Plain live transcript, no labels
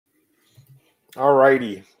All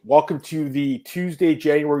righty. Welcome to the Tuesday,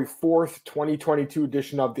 January 4th, 2022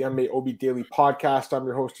 edition of the MMAOB Daily Podcast. I'm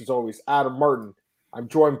your host, as always, Adam Martin. I'm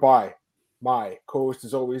joined by my co-host,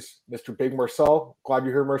 as always, Mr. Big Marcel. Glad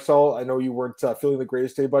you're here, Marcel. I know you weren't feeling the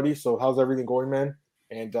greatest today, buddy. So how's everything going, man?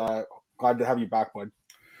 And glad to have you back, bud.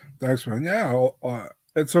 Thanks, man. Yeah,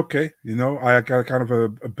 it's okay. I got kind of a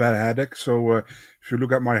bad headache. So if you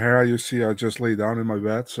look at my hair, you see I just lay down in my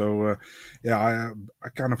bed. So yeah, I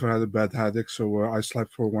kind of had a bad headache. So I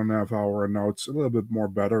slept for 1.5 hours, and now it's a little bit more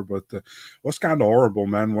better. But it was kind of horrible,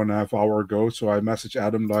 man. 1.5 hours ago. So I messaged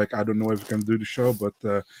Adam like, I don't know if we can do the show,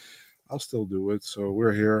 but I'll still do it. So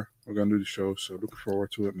we're here. We're gonna do the show. So looking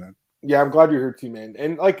forward to it, man. Yeah, I'm glad you're here too, man.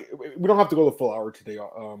 And like, we don't have to go the full hour today.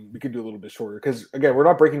 We can do a little bit shorter because again, we're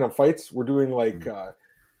not breaking down fights. We're doing like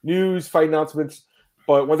news, fight announcements.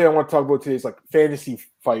 But one thing I want to talk about today is like fantasy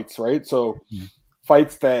fights, right? So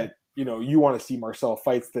fights that you want to see, Marcel.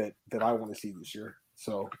 Fights that I want to see this year.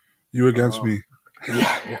 So You against me.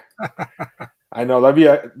 Yeah. I know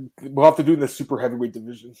we'll have to do in the super heavyweight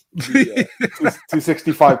division,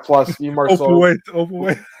 265 plus. Me, Marcel,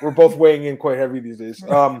 Overweight. We're both weighing in quite heavy these days.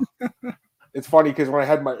 It's funny because when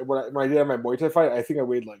I did my Muay Thai fight, I think I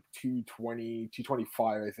weighed like 220,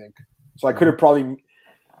 225, I think. So I could have probably.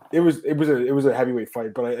 It was a heavyweight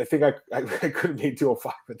fight, but I think I could have made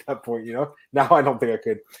 205 at that point. Now I don't think I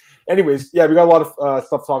could. Anyways, yeah, we got a lot of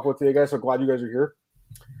stuff to talk about today, guys. So glad you guys are here.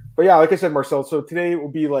 But yeah, like I said, Marcel, so today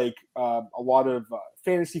will be like a lot of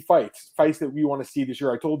fantasy fights that we want to see this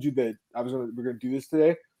year. I told you that we're gonna do this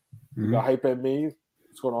today. You got hype at me.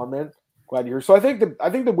 What's going on, man? Glad you're here. So I think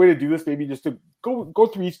the way to do this maybe just to go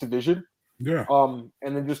through each division. Yeah.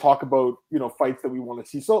 And then just talk about fights that we want to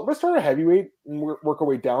see. So let's start at heavyweight and work our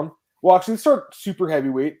way down. Well, actually, let's start super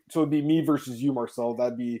heavyweight. So it'd be me versus you, Marcel.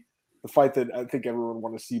 That'd be the fight that I think everyone would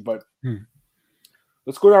want to see. But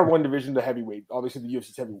let's go down one division to heavyweight. Obviously, the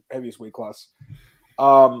UFC's heaviest weight class.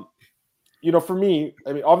 For me,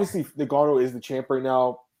 I mean, obviously, Ngannou is the champ right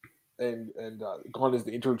now, and Ngannou is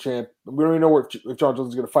the interim champ. We don't even know if John Jones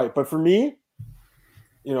is going to fight. But for me,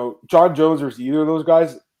 John Jones versus either of those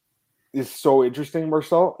guys is so interesting,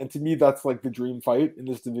 Marcel. And to me, that's like the dream fight in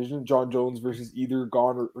this division: John Jones versus either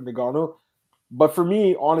Gon or Ngannou. But for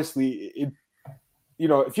me, honestly, if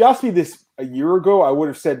you asked me this a year ago, I would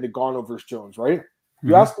have said Ngannou versus Jones, right? If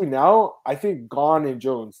you ask me now, I think Gon and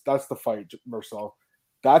Jones, that's the fight, Marcel.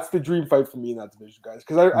 That's the dream fight for me in that division, guys.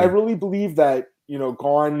 Because I really believe that,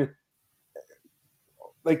 Gon,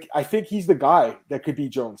 like, I think he's the guy that could beat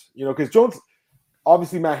Jones. Because Jones,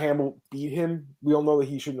 obviously, Matt Hamill beat him. We all know that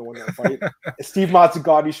he shouldn't have won that fight. Steve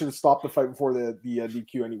Mazzagatti should have stopped the fight before the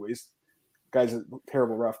DQ anyways. Guy's a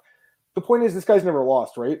terrible ref. The point is, this guy's never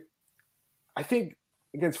lost, right? I think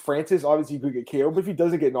against Francis, obviously, he could get KO, but if he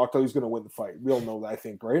doesn't get knocked out, he's going to win the fight. We all know that, I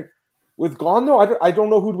think, right? With Gon, though, I don't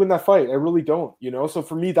know who'd win that fight. I really don't, So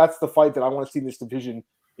for me, that's the fight that I want to see in this division.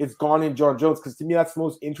 It's Gon and John Jones, because to me, that's the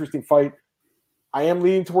most interesting fight. I am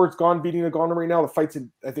leaning towards Gon beating Ngannou right now. The fight's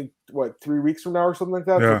in, I think, 3 weeks from now or something like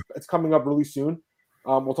that? Yeah. So it's coming up really soon.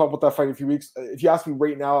 We'll talk about that fight in a few weeks. If you ask me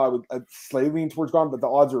right now, I'd slightly lean towards Gon, but the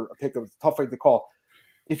odds are a pick up. It's a tough fight to call.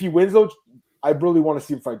 If he wins, though, I really want to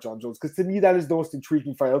see him fight John Jones, because to me, that is the most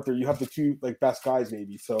intriguing fight out there. You have the two best guys,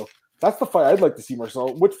 maybe. So that's the fight I'd like to see,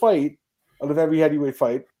 Marcel. Which fight out of every heavyweight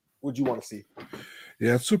fight would you want to see?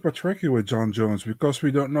 Yeah, it's super tricky with John Jones because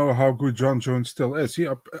we don't know how good John Jones still is.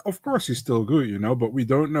 Of course, he's still good, but we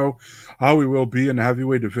don't know how he will be in the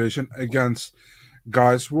heavyweight division against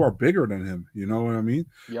guys who are bigger than him. You know what I mean?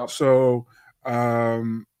 Yep. So,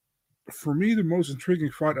 for me, the most intriguing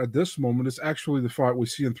fight at this moment is actually the fight we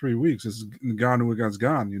see in 3 weeks. It's Ngannou against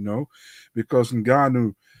Gane, because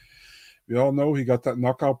Ngannou, we all know he got that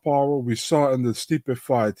knockout power. We saw in the Stipe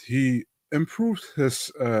fight, he improved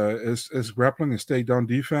his grappling, his takedown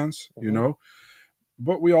defense,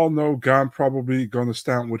 But we all know Gane probably going to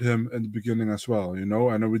stand with him in the beginning as well,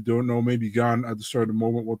 And we don't know, maybe Gane at a certain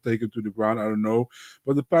moment will take it to the ground. I don't know.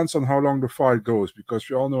 But it depends on how long the fight goes, because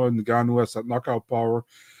we all know Ngannou has that knockout power.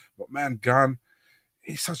 But man, Gane,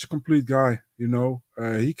 he's such a complete guy,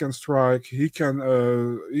 He can strike, he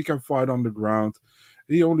can fight on the ground.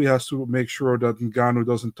 He only has to make sure that Ngannou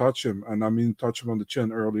doesn't touch him, and I mean touch him on the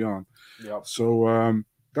chin early on. Yep. So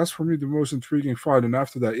that's for me the most intriguing fight. And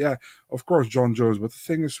after that, yeah, of course, John Jones. But the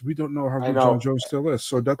thing is, we don't know how good John Jones still is.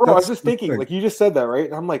 So I was just thinking, like you just said that, right?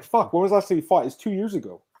 And I'm like, fuck, when was the last time he fought? It's 2 years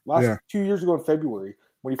ago. 2 years ago in February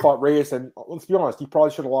when he fought Reyes. And let's be honest, he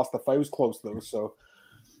probably should have lost the fight. It was close, though. So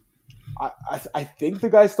I think the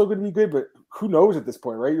guy's still going to be good, but who knows at this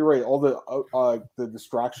point, right? You're right. All the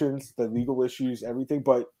distractions, the legal issues, everything.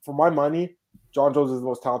 But for my money, John Jones is the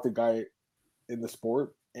most talented guy in the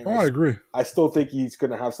sport. And I agree. I still think he's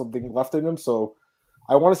going to have something left in him. So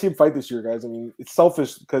I want to see him fight this year, guys. I mean, it's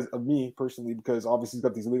selfish because of me personally, because obviously he's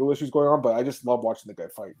got these legal issues going on, but I just love watching the guy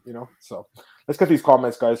fight, you know? So let's get these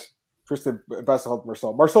comments, guys. Tristan, best of health,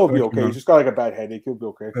 Marcel. Marcel will be okay. He's just got like a bad headache. He'll be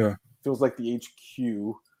okay. Yeah. Feels like the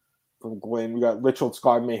HQ from Glenn. We got Litchfield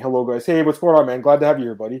Scott May. Hello, guys. Hey, what's going on, man? Glad to have you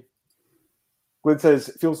here, buddy. Glenn says,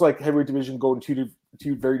 feels like heavyweight division go in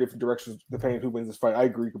two very different directions depending on who wins this fight. I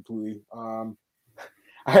agree completely.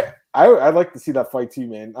 I'd like to see that fight too,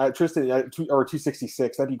 man. Tristan or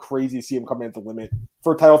 266. That'd be crazy to see him come in at the limit.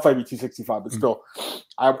 For a title fight, it'd be 265, but still,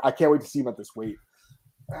 I can't wait to see him at this weight.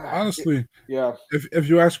 Honestly, yeah. If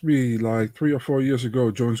you ask me like 3 or 4 years ago,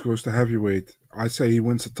 Jones goes to heavyweight, I say he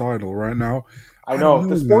wins the title. Right now, I know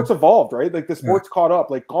the sport's evolved, right? Like the sport's caught up.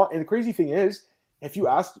 Like, and the crazy thing is, if you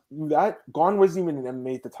ask that, Gon wasn't even in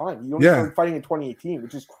MMA at the time. He only started fighting in 2018,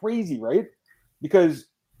 which is crazy, right? Because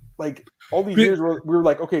like all these years, we were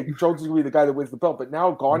like, okay, Jones is going to be the guy that wins the belt, but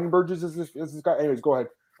now Gon emerges as this guy. Anyways, go ahead.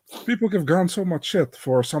 People give Gon so much shit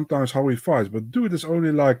for sometimes how he fights, but dude is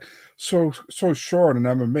only like so short in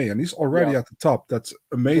MMA, and he's already at the top. That's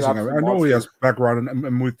amazing. I know he has background in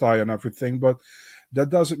Muay Thai and everything, but that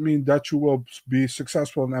doesn't mean that you will be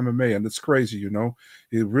successful in MMA, and it's crazy, you know.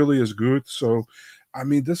 He really is good. So, I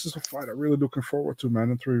mean, this is a fight I'm really looking forward to,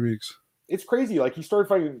 man, in 3 weeks. It's crazy. Like, he started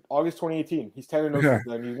fighting in August 2018. He's 10-0 since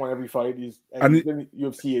then. He's won every fight. He's in the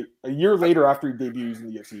UFC a year later after he debuts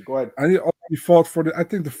in the UFC. Go ahead. And he fought for I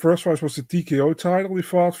think the first fight was the TKO title he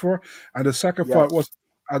fought for, and the second fight was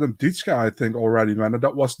Adam Ditska, I think, already, man. And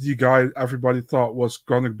that was the guy everybody thought was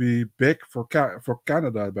going to be big for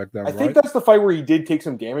Canada back then. I think that's the fight where he did take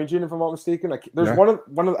some damage in, if I'm not mistaken. There's one of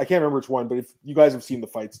I can't remember which one, but if you guys have seen the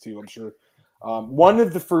fights too, I'm sure. One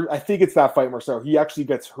of the first, I think it's that fight, Marcel. He actually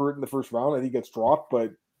gets hurt in the first round. I think he gets dropped,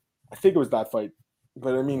 but I think it was that fight.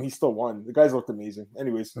 But I mean, he still won. The guys looked amazing.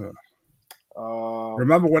 Anyways.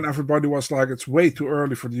 Remember when everybody was like, it's way too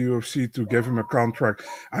early for the UFC to give him a contract?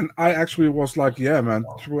 And I actually was like, yeah, man.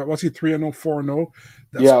 Was he 3-0, 4-0?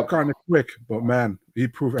 That's kind of quick. But man, he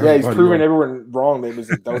proved everybody he's proven everyone wrong. That was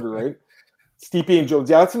a doubter, right? Stipe and Jones.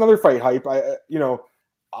 Yeah, that's another fight hype.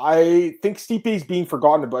 I think Stipe's being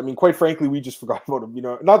forgotten about. I mean, quite frankly, we just forgot about him. You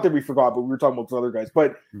know, not that we forgot, but we were talking about some other guys.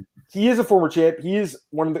 But he is a former champ. He is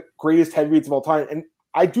one of the greatest heavyweights of all time. And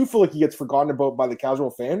I do feel like he gets forgotten about by the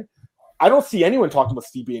casual fan. I don't see anyone talking about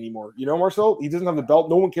Stipe anymore. You know, Marcel? He doesn't have the belt.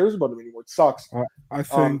 No one cares about him anymore. It sucks. I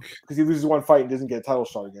think because he loses one fight and doesn't get a title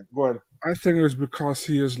shot again. Go ahead. I think it's because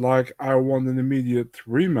he is like, I want an immediate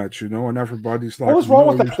rematch, you know, and everybody's like, what was wrong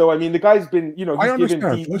with that, though? I mean, the guy's been, you know, he's given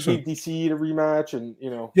DC a rematch, and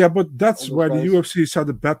you know. Yeah, but that's why the UFC set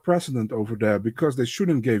a bad precedent over there, because they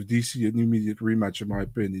shouldn't give DC an immediate rematch, in my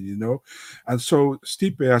opinion, you know. And so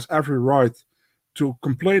Stipe has every right to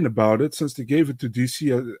complain about it, since they gave it to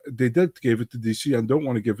DC. They did give it to DC and don't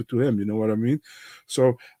want to give it to him, you know what I mean?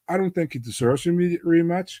 So I don't think he deserves an immediate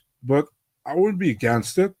rematch, but I wouldn't be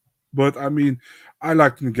against it. But I mean, I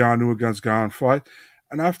like the Ngannou against Gane fight.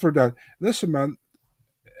 And after that, listen, man,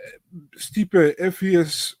 Stipe, if he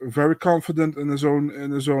is very confident in his own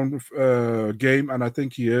game, and I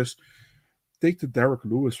think he is, take the Derek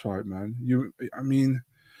Lewis fight, man.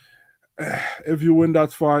 If you win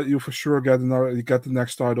that fight, you for sure get the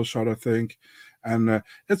next title shot, I think. And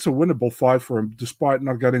it's a winnable fight for him, despite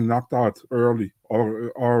not getting knocked out early,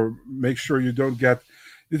 or make sure you don't get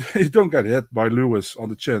hit by Lewis on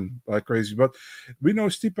the chin like crazy. But we know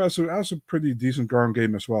Stipe has a pretty decent ground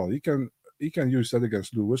game as well. He can use that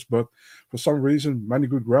against Lewis, but for some reason, many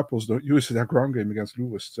good grapplers don't use that ground game against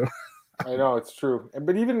Lewis. So I know it's true,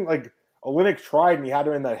 but even like Olynyk tried, and he had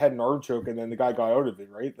him in that head and arm choke, and then the guy got out of it.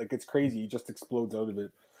 Right? Like, it's crazy. He just explodes out of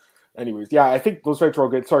it. Anyways, yeah, I think those fights are all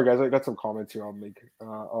good. Sorry, guys, I got some comments here.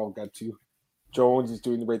 I'll get to. Jones is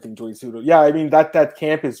doing the right thing. Joey Sudo. Yeah, I mean that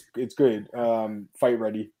camp is good. Fight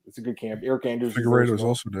ready. It's a good camp. Eric Andrews. Figueiredo's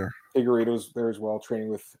also there. Figueiredo's there as well, training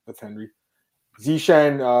with Henry.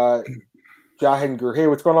 Zishan, Jahan, hey,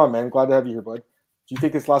 what's going on, man? Glad to have you here, bud. Do you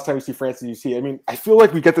think it's last time you see Francis in UFC? I mean, I feel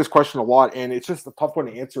like we get this question a lot, and it's just a tough one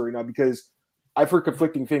to answer right now because I've heard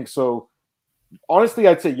conflicting things. So honestly,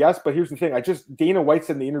 I'd say yes, but here's the thing. Dana White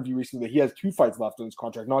said in the interview recently that he has 2 fights left on his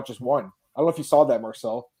contract, not just one. I don't know if you saw that,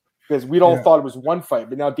 Marcel. Because we'd all thought it was one fight,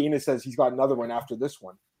 but now Dana says he's got another one after this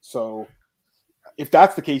one. So if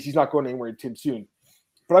that's the case, he's not going anywhere too soon.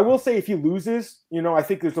 But I will say, if he loses, you know, I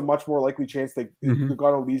think there's a much more likely chance that he's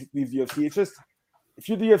going to leave the UFC. It's just, if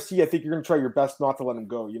you're the UFC, I think you're going to try your best not to let him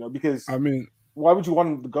go, you know, because I mean, why would you want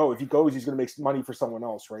him to go? If he goes, he's going to make money for someone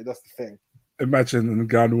else, right? That's the thing. Imagine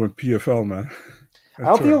Ngannou and PFL, man. I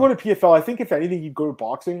don't think he'll go to PFL. I think if anything, he'd go to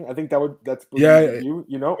boxing. I think that's what Yeah. you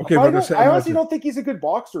know. Okay, but I honestly don't think he's a good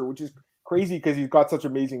boxer, which is crazy because he's got such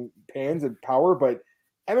amazing hands and power. But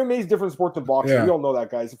MMA is a different sport than boxing. Yeah. We all know that,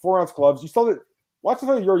 guys. 4-ounce gloves. You saw that. Watch the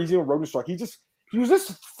fight he's doing Rodenstruck. He was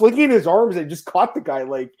just flinging his arms and just caught the guy.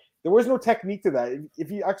 Like there was no technique to that. If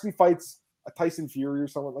he actually fights a Tyson Fury or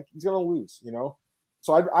someone, like he's gonna lose, you know.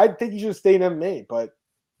 So I think he should stay in MMA, but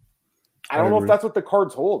I don't know if that's what the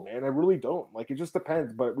cards hold, man. I really don't. Like it just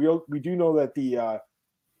depends. But we do know that the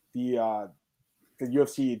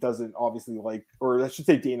UFC doesn't obviously like, or I should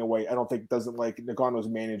say Dana White, I don't think doesn't like Nagano's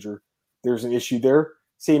manager. There's an issue there.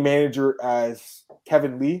 Same manager as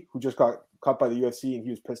Kevin Lee, who just got cut by the UFC and he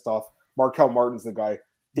was pissed off. Markel Martin's the guy.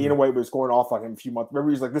 Dana White was going off on him a few months.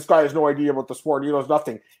 Remember, he's like, this guy has no idea about the sport. He knows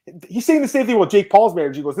nothing. He's saying the same thing with Jake Paul's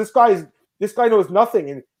manager. He goes, this guy knows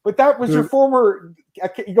nothing. But that was your former,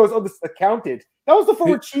 he goes, this accountant. That was the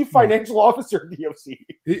former chief financial officer of the UFC.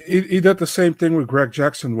 He did the same thing with Greg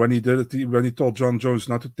Jackson when he did it. When he told John Jones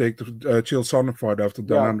not to take the Chael Sonnen fight after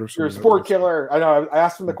Dan Anderson. You're a sport killer. I know. I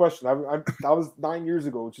asked him the question. That was 9 years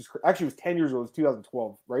ago, which is actually it was 10 years ago. It was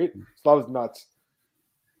 2012, right? So that was nuts.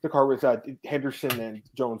 The card with Henderson and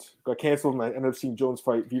Jones got canceled, and I ended up seeing Jones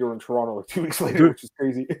fight Vito in Toronto like 2 weeks later, which is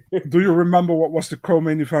crazy. Do you remember what was the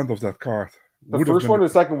co-main event of that card? The first one or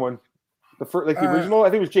the second one? The first, like the original, I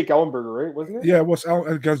think it was Jake Ellenberger, right? Wasn't it? Yeah, it was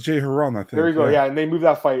against Jay Heron, I think. There you go. Yeah, and they moved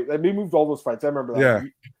that fight. They moved all those fights. I remember that.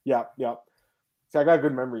 Yeah. See, I got a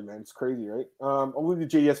good memory, man. It's crazy, right? Only the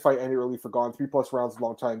JDS fight ended early for Gone. 3+ rounds, a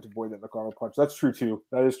long time to avoid that Nagano punch. That's true too.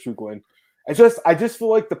 That is true, Glenn. I just feel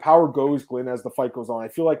like the power goes, Glenn, as the fight goes on. I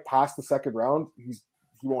feel like past the second round, he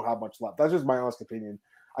won't have much left. That's just my honest opinion.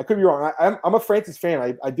 I could be wrong. I'm a Francis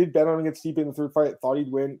fan. I did bet on against Stipe in the third fight. Thought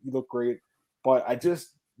he'd win. He looked great, but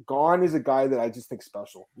Gone is a guy that I just think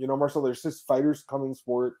special. You know, Marcel, there's just fighters coming in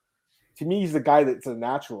sport. To me, he's the guy that's a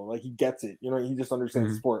natural. Like, he gets it. You know, he just understands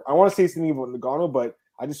the sport. I want to say something about Nagano, but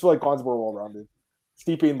I just feel like Gone's more well-rounded.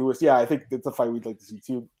 Stipe and Lewis, yeah, I think that's a fight we'd like to see,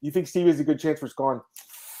 too. You think Stipe has a good chance for Gone?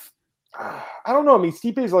 I don't know. I mean,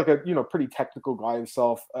 Stipe is like a, pretty technical guy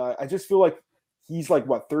himself. I just feel like he's like,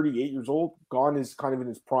 38 years old? Gone is kind of in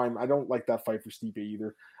his prime. I don't like that fight for Stipe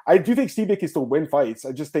either. I do think Stipe can still win fights.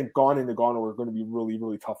 I just think Gone and Nagano are going to be really,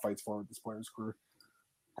 really tough fights for him at this point in his career.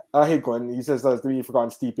 Hey, Glenn, he says, "Do you forgotten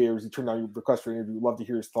Stipe, or is he turned down your request for an interview? Love to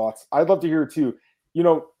hear his thoughts." I'd love to hear it too.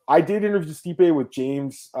 I did interview Stipe with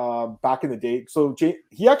James back in the day. So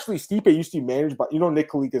Stipe used to be managed by, Nick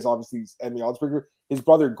Kalik is obviously Emmy Oddsbreaker. His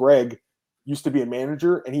brother Greg used to be a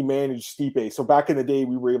manager, and he managed Stipe. So back in the day,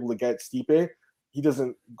 we were able to get Stipe. He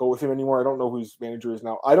doesn't go with him anymore. I don't know who his manager is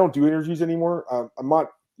now. I don't do interviews anymore. I'm not,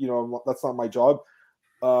 that's not my job.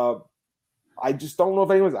 I just don't know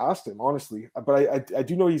if anyone's asked him, honestly. But I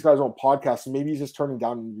do know he's got his own podcast, so maybe he's just turning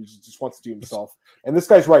down and he just wants to do himself. And this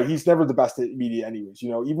guy's right. He's never the best at media anyways.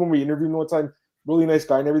 Even when we interviewed him one time, really nice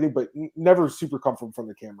guy and everything, but never super comfortable from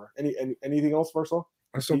the camera. Anything else, Marcel?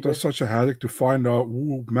 I thought that's such a headache to find out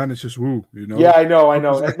who manages who, Yeah, I know.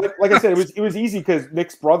 Like I said, it was easy because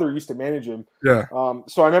Nick's brother used to manage him. Yeah.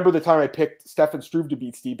 So I remember the time I picked Stefan Struve to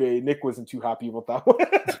beat Stipe. Nick wasn't too happy about that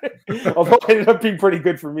one. Although it ended up being pretty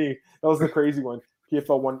good for me. That was the crazy one.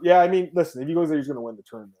 PFL one. Yeah, I mean, listen, if he goes there, he's going to win the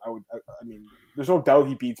tournament. I mean, there's no doubt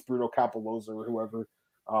he beats Bruno Capoloza or whoever.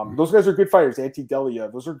 Those guys are good fighters. Anti-Delia.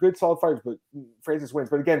 Those are good, solid fighters, but Francis wins.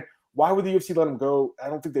 But again, why would the UFC let him go? I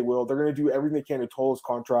don't think they will. They're going to do everything they can to toll his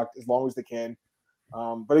contract as long as they can.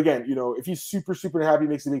 But again, if he's super, super happy,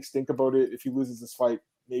 makes a big stink about it. If he loses this fight,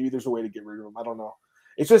 maybe there's a way to get rid of him. I don't know.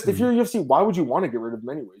 It's just, if you're UFC, why would you want to get rid of him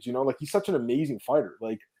anyways? He's such an amazing fighter.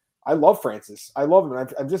 Like, I love Francis. I love him.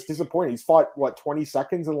 I'm just disappointed. He's fought, 20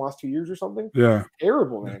 seconds in the last 2 years or something? Yeah. It's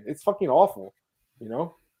terrible, man. It's fucking awful,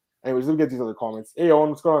 Anyways, let me get these other comments. Hey,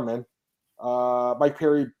 Owen, what's going on, man? Mike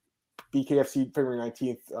Perry, BKFC, February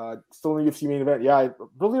 19th. Still in the UFC main event. Yeah, I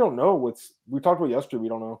really don't know we talked about yesterday. We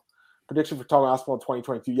don't know. Prediction for Tom Aspinall in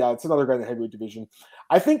 2022. Yeah, it's another guy in the heavyweight division.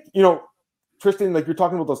 I think, Tristan, like you're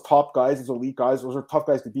talking about those top guys, those elite guys, those are tough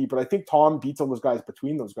guys to beat. But I think Tom beats all those guys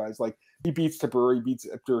between those guys. Like, he beats Tabur, he beats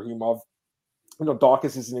Abdurahimov.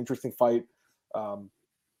 Dawkins is an interesting fight.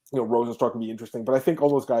 Rosenstruck can be interesting. But I think all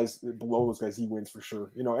those guys, below those guys, he wins for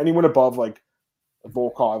sure. Anyone above, like,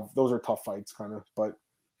 Volkov, those are tough fights, kind of. But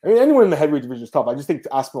I mean, anyone in the heavyweight division is tough. I just think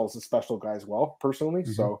Aspinall is a special guy as well, personally.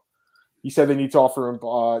 Mm-hmm. So he said they need to offer him.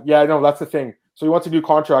 Yeah, I know, that's the thing. So he wants to do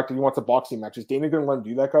contract and he wants a boxing match. Is Dana going to let him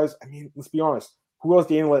do that, guys? I mean, let's be honest. Who else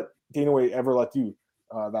Dana White ever let do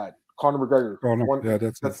that? Conor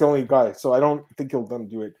McGregor. That's the only guy. So I don't think he'll let him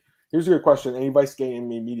do it. Here's a good question. Any advice getting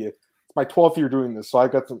MMA media? It's my 12th year doing this, so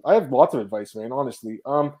I have lots of advice, man. Honestly,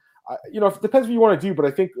 it depends what you want to do, but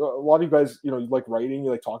I think a lot of you guys, you like writing,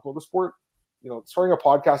 you like talking about the sport. Starting a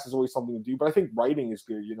podcast is always something to do, but I think writing is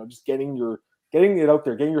good. Just getting it out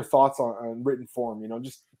there, getting your thoughts on written form.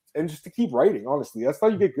 Just to keep writing. Honestly, that's how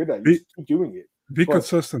you get good at it. You just keep doing it. Be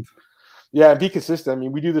consistent. Yeah, be consistent. I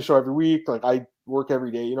mean, we do the show every week. Like I work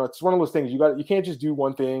every day. It's one of those things you can't just do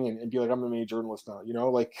one thing and be like, I'm a main journalist now. Like you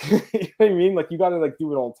know what I mean? Like you got to like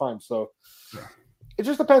do it all the time. So it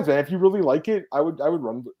just depends, man. If you really like it, I would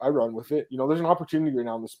run with it. There's an opportunity right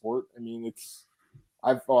now in the sport. I mean,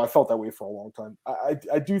 I felt that way for a long time.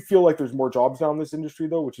 I do feel like there's more jobs now in this industry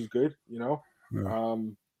though, which is good. Yeah.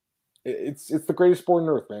 It's the greatest sport on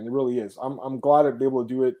earth, man. It really is. I'm glad I'd be able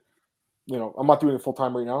to do it. I'm not doing it full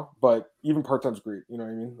time right now, but even part time's great. You know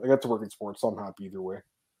what I mean? I got to work in sports, so I'm happy either way.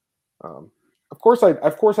 Of course,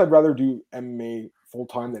 I'd rather do MMA full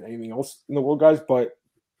time than anything else in the world, guys. But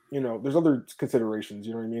there's other considerations.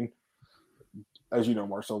 You know what I mean? As you know,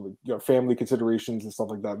 Marcel, family considerations and stuff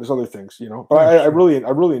like that. There's other things, But I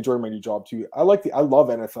really enjoy my new job too. I love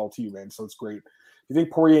NFL too, man. So it's great. You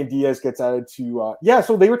think Poirier and Diaz gets added to?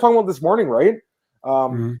 So they were talking about this morning, right?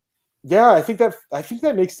 Yeah, I think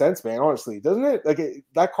that makes sense, man. Honestly, doesn't it? Like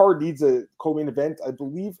that card needs a co-main event, I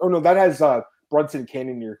believe. Oh no, that has Brunson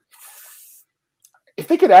Cannonier. If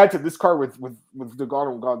they could add to this card with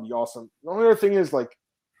Ngannou, that'd be awesome. The only other thing is like,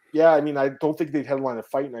 yeah, I mean, I don't think they'd headline a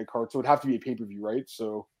fight night card, so it'd have to be a pay-per-view, right?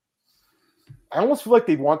 So I almost feel like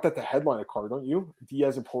they'd want that to headline a card, don't you?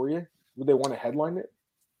 Diaz and Poirier, would they want to headline it?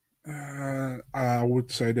 I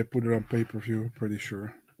would say they put it on pay-per-view. Pretty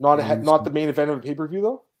sure. Not the main event of a pay-per-view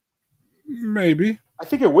though. Maybe. I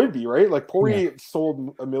think it would be, right? Like Poirier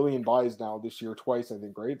sold 1 million buys now this year twice, I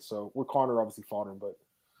think, right? So Conor obviously fought him, but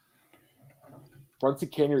Brunson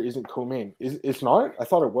Cannonier isn't co-main. It's not? I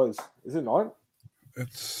thought it was. Is it not?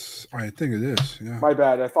 I think it is, yeah. My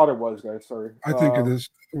bad. I thought it was, guys. Sorry. I think it is.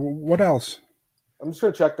 What else? I'm just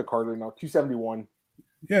going to check the card right now. 271.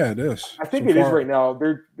 Yeah, it is. I think it is right now.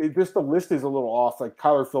 Just the list is a little off. Like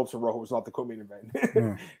Kyler Phillips and Rojo was not the co-main event.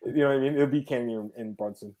 Yeah. You know what I mean? It'll be Cannonier and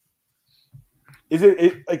Brunson. Is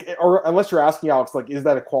it like, or unless you're asking Alex, like, is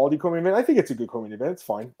that a quality co-main event? I think it's a good co-main event. It's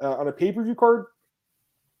fine. On a pay-per-view card,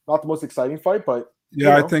 not the most exciting fight, but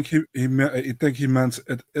yeah, I think he meant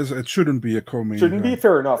it shouldn't be a co-main. Shouldn't be,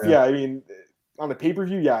 fair enough. Yeah, I mean, on a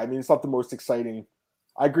pay-per-view, yeah, I mean, it's not the most exciting.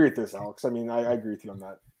 I agree with this, Alex. I mean, I agree with you on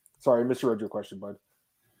that. Sorry, I misread your question, bud.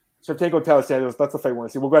 So Tango Talasandros, that's the fight we want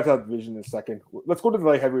to see. We'll go back to that division in a second. Let's go to the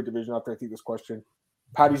light heavyweight division after I think this question.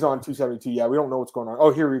 Patty's on 272. Yeah, we don't know what's going on.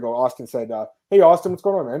 Oh, here we go. Austin said, hey, Austin, what's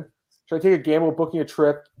going on, man? Should I take a gamble booking a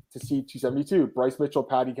trip to see 272? Bryce Mitchell,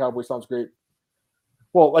 Patty, Cowboy sounds great.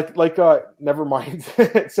 Well, like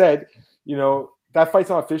Nevermind said, that fight's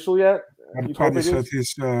not official yet. Patty said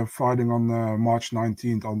he's fighting on March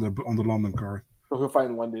 19th on the London card. So he'll fight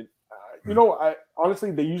in London. I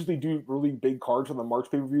honestly, they usually do really big cards on the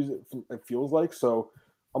March pay-per-views, it feels like. So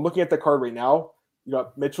I'm looking at the card right now. You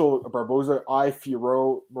got Mitchell, Barboza,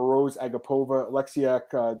 Fierro, Moroz, Agapova,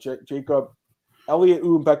 Alexiak, Jacob, Elliot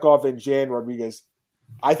Umbekov, and Jan Rodriguez.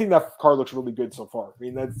 I think that card looks really good so far. I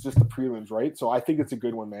mean, that's just the prelims, right? So I think it's a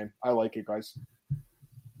good one, man. I like it, guys.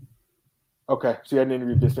 Okay, so you had an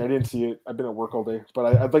interview this day. I didn't see it. I've been at work all day, but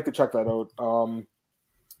I'd like to check that out.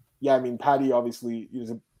 Yeah, I mean, Patty obviously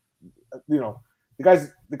is the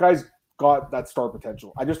guy's got that star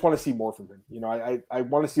potential. I just want to see more from him. I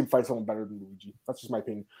want to see him fight someone better than Luigi. That's just my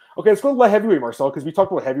opinion. Okay, let's go to light heavyweight, Marcel, because we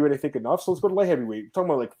talked about heavyweight, I think, enough. So let's go to light heavyweight. We're talking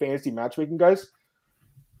about like fantasy matchmaking, guys.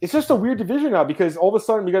 It's just a weird division now because all of a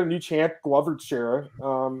sudden we got a new champ, Glover Teixeira,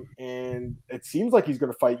 and it seems like he's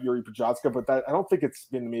going to fight Yuri Prochazka, but I don't think it's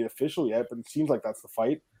been made official yet, but it seems like that's the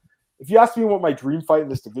fight. If you ask me what my dream fight in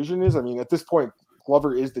this division is, I mean, at this point,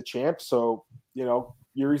 Glover is the champ, so,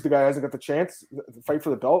 Yuri's the guy who hasn't got the chance to fight for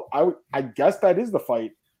the belt. I guess that is the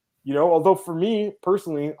fight, although for me,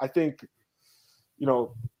 personally, I think,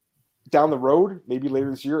 down the road, maybe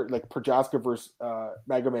later this year, like Prochazka versus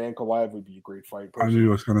Magomed Ankalaev would be a great fight. Personally. I knew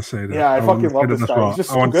I was going to say that. Yeah, I fucking love this guy. Well. He's just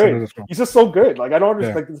so good. He's just so good. Like, I don't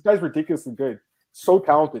understand. Like, this guy's ridiculously good. So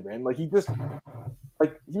talented, man. Like, he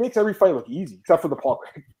makes every fight look easy, except for the Paul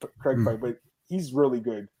Craig fight, but he's really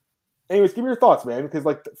good. Anyways, give me your thoughts, man, because,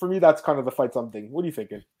 like, for me, that's kind of the fight something. What are you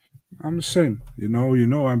thinking? I'm the same.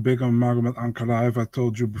 I'm big on Magomed Ankalaev. I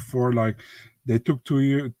told you before, like, they took 2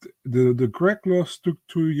 years. The Greg loss took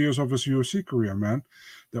 2 years of his UFC career, man.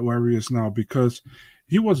 That where he is now, because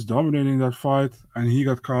he was dominating that fight and he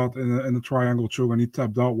got caught in a triangle choke and he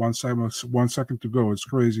tapped out 1 second to go. It's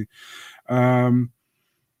crazy.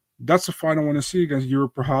 That's the fight I want to see against Yuri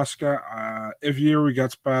Prochazka. If Yuri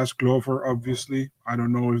gets past Glover, obviously, I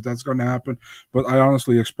don't know if that's going to happen, but I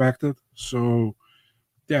honestly expect it. So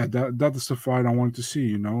yeah, that is the fight I want to see,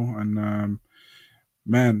 you know. And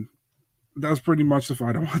man, that's pretty much the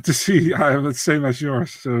fight I want to see. I have the same as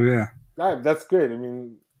yours, so yeah. That's good. I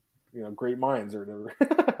mean, great minds or whatever.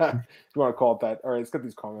 If you want to call it that. All right, let's get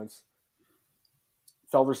these comments.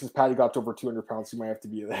 Felder says Patty got to over 200 pounds. He might have to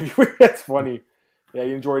be a heavyweight. That's funny. Yeah,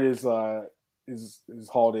 he enjoyed his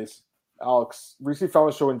holidays. Alex, recently found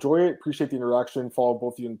the show. Enjoy it. Appreciate the interaction. Follow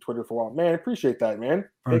both of you on Twitter for a while. Man, appreciate that, man.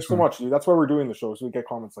 Thanks so much, dude. That's why we're doing the show, so we get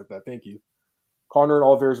comments like that. Thank you. Conor and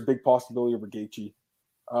Oliveira is a big possibility over Gaethje.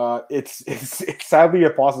 It's sadly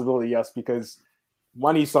a possibility, yes, because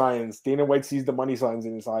money signs. Dana White sees the money signs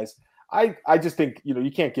in his eyes. I just think,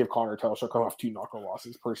 you can't give Conor a title shot coming off 2 knockout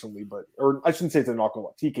losses personally, or I shouldn't say it's a knockout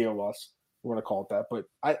loss, TKO loss. You want to call it that, but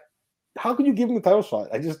how can you give him the title shot?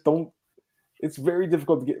 I just don't. It's very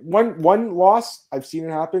difficult to get one loss. I've seen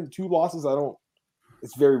it happen. 2 losses, I don't.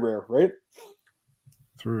 It's very rare, right?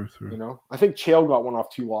 True. I think Chael got one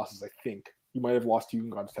off 2 losses. I think he might have lost 2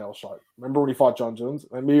 and got a title shot. Remember when he fought John Jones?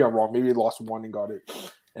 Maybe I'm wrong. Maybe he lost 1 and got it.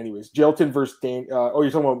 Anyways, Jelton versus Dan.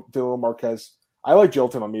 You're talking about Dylan Marquez. I like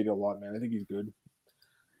Jelton on media a lot, man. I think he's good.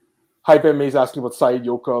 Hype MMA is asking about Said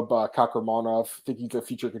Yokob, Kakramanov. I think he's a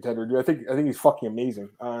future contender. Dude, I think he's fucking amazing.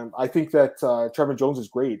 I think that Trevor Jones is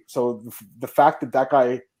great. So the fact that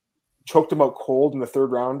guy choked him out cold in the 3rd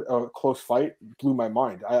round, close fight, blew my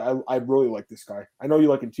mind. I really like this guy. I know you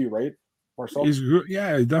like him too, right, Marcel? He's good.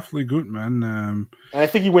 Yeah, he's definitely good, man. And I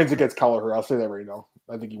think he wins against Kelleher. I'll say that right now.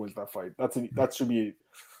 I think he wins that fight. That should be.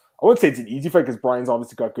 I wouldn't say it's an easy fight because Brian's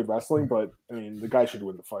obviously got good wrestling, but I mean the guy should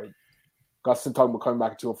win the fight. Gustin talking about coming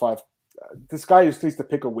back at 205. This guy just needs to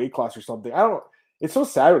pick a weight class or something. I don't. It's so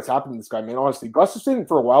sad what's happened to this guy, man. Honestly, Gustafsson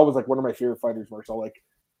for a while was like one of my favorite fighters, Marcel. Like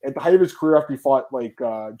at the height of his career, after he fought like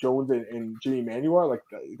Jones and Jimmy Manuwa, like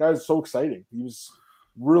the guy was so exciting. He was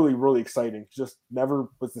really, really exciting. Just never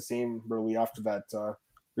was the same really after that. It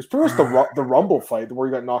was pretty much the Rumble fight where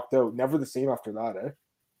he got knocked out. Never the same after that, eh?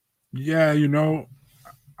 Yeah,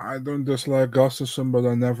 I don't dislike Gustafsson, but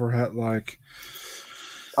I never had like.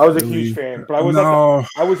 I was a huge fan, but I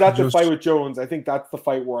was at the fight with Jones. I think that's the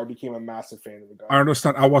fight where I became a massive fan of the guy. I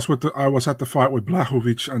understand. I was at the fight with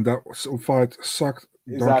Blachowicz, and that fight sucked.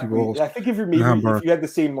 Exactly. Yeah, I think if you had the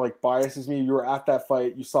same like bias as me, you were at that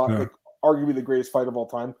fight. You saw like arguably the greatest fight of all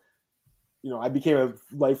time. I became a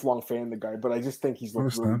lifelong fan of the guy, but I just think he's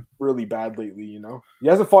looked really, really bad lately. He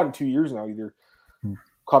hasn't fought in 2 years now either.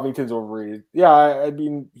 Covington's overrated. Yeah, I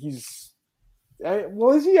mean he's.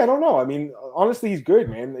 Well, is he? I don't know. I mean, honestly, he's good,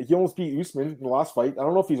 man. He almost beat Usman in the last fight. I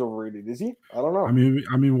don't know if he's overrated. Is he? I don't know. I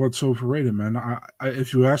mean, what's overrated, man?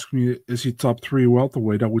 If you ask me, is he top 3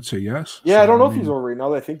 welterweight? I would say yes. Yeah, so, I don't know if he's overrated. Now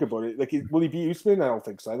that I think about it, like, will he beat Usman? I don't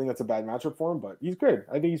think so. I think that's a bad matchup for him, but he's good.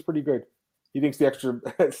 I think he's pretty good. He thinks the extra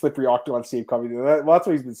slippery octagon saved Covington. Well, that's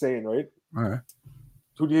what he's been saying, right? All right.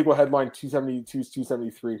 Who do you think will headline 272,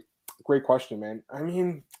 273? Great question, man. I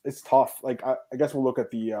mean, it's tough. Like, I guess we'll look at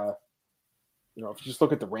the. If you just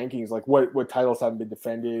look at the rankings, like what titles haven't been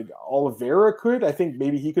defended, Oliveira could. I think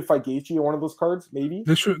maybe he could fight Gaethje on one of those cards. Maybe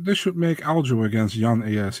they should make Aljo against Jan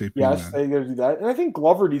ASAP. Yes, they gotta do that. And I think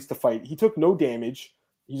Glover needs to fight. He took no damage.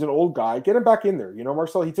 He's an old guy. Get him back in there.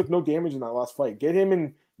 Marcel. He took no damage in that last fight. Get him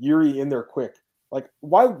and Yuri in there quick. Like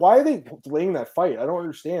why are they delaying that fight? I don't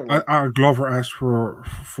understand. Like, Glover asked for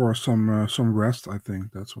some rest. I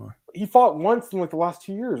think that's why he fought once in like the last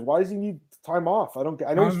 2 years. Why does he need time off? I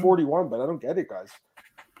know he's 41, but I don't get it, guys.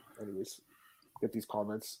 Anyways, get these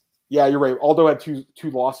comments. Yeah, you're right. Aldo had two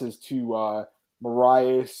losses to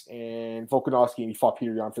Marias and Volkanovski, and he fought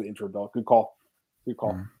Peter Yan for the intro belt. Good call.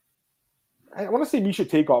 Mm. I want to say Misha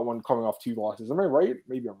Tate got one coming off 2 losses. Am I right?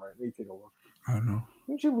 Maybe I'm right. Maybe take a look. I don't know.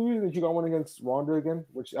 Didn't she lose? Did she got one against Ronda again?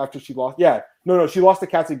 Which after she lost? Yeah. No. She lost to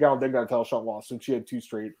Katsi Gown, then got a title shot loss. So she had 2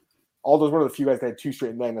 straight. Aldo's one of the few guys that had 2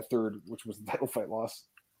 straight and then a third, which was the title fight loss.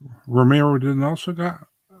 Romero didn't also got.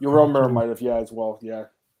 Romero might have, as well, yeah.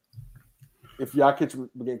 If Jakic and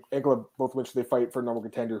Ankla both win, they fight for number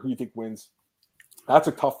contender. Who do you think wins? That's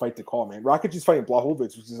a tough fight to call, man. Rakic is fighting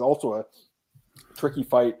Blachowicz, which is also a tricky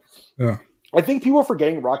fight. Yeah, I think people are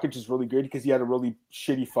forgetting Rakic is really good because he had a really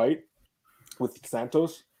shitty fight with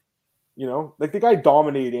Santos. Like the guy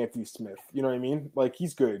dominated Anthony Smith. You know what I mean? Like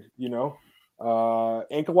he's good.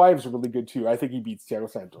 Ankalaev is really good too. I think he beats Thiago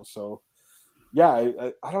Santos. So. Yeah,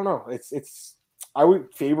 I don't know. It's I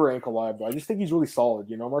would favor Ankalaev, but I just think he's really solid.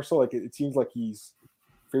 Marcel. Like it seems like he's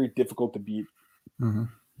very difficult to beat. Mm-hmm.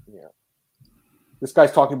 Yeah, this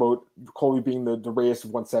guy's talking about Colby being the Reyes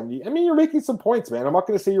of 170. I mean, you're making some points, man. I'm not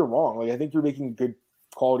going to say you're wrong. Like I think you're making good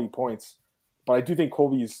quality points, but I do think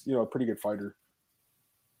Colby's a pretty good fighter.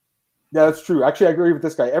 Yeah, that's true. Actually, I agree with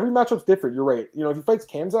this guy. Every matchup's different. You're right. If he fights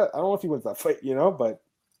Kamzat, I don't know if he wins that fight. But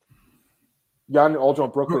Jan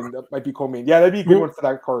Aljo Brooklyn, that might be co-main. Yeah, that'd be a good one for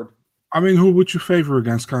that card. I mean, who would you favor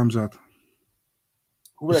against Kamzat?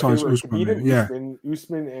 Who would Besides I favor to beat him? yeah.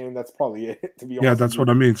 Usman, and that's probably it, to be honest. Yeah, that's what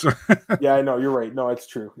I mean. So. Yeah, I know, you're right. No, it's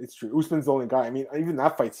true. It's true. Usman's the only guy. I mean, even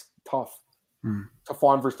that fight's tough.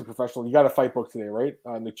 Tafon versus the professional. You got a fight book today, right?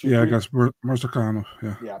 Yeah, I guess Murzakanov.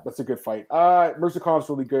 Yeah, that's a good fight. Murzakonov's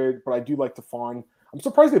really good, but I do like Tafon. I'm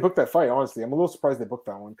surprised they booked that fight, honestly. I'm a little surprised they booked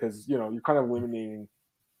that one because, you're kind of eliminating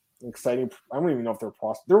exciting. I don't even know if they're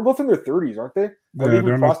prospects. They're both in their 30s, aren't they? Are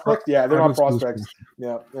they prospects? Yeah, they're not prospects.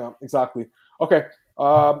 Yeah, exactly. Okay.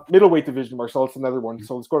 Middleweight division, Marcel. It's another one.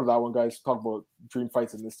 So let's go to that one, guys. Talk about dream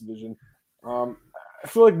fights in this division. I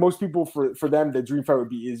feel like most people, for them, the dream fight would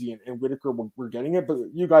be Izzy and Whitaker. We're getting it, but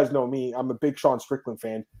you guys know me. I'm a big Sean Strickland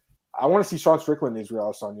fan. I want to see Sean Strickland and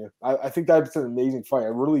Israel Adesanya. I think that's an amazing fight. I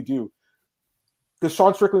really do. Does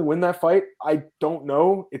Sean Strickland win that fight? I don't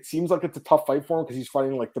know. It seems like it's a tough fight for him because he's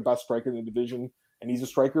fighting like the best striker in the division, and he's a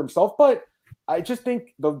striker himself. But I just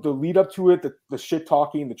think the lead up to it, the shit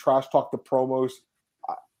talking, the trash talk, the promos,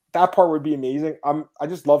 that part would be amazing. I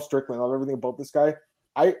just love Strickland. I love everything about this guy.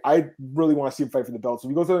 I really want to see him fight for the belt. So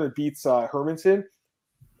if he goes out and beats Hermanson,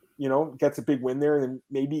 gets a big win there, and then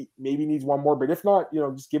maybe needs one more. But if not,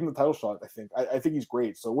 just give him the title shot. I think he's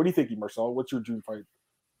great. So what do you think, Marcel? What's your dream fight?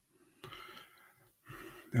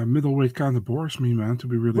 Yeah, middleweight kind of bores me, man, to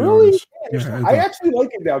be really honest. Yeah, I actually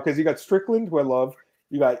like it now because you got Strickland, who I love.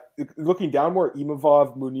 You got, looking down more,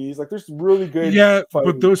 Imavov, Muniz. Like, there's really good. Yeah, fighting.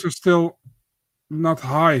 But those are still not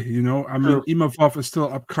high, I mean, Imavov is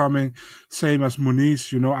still upcoming, same as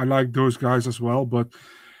Muniz. I like those guys as well. But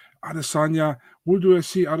Adesanya, who do I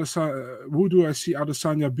see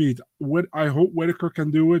Adesanya beat? I hope Whitaker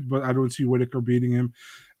can do it, but I don't see Whitaker beating him.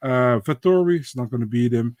 Vettori is not going to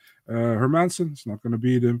beat him. Hermanson is not going to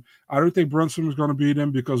beat him. I don't think Brunson is going to beat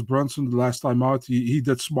him because Brunson, the last time out, he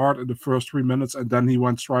did smart in the first 3 minutes, and then he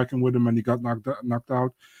went striking with him and he got knocked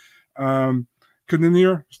out.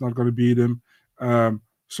 Cannonier is not going to beat him.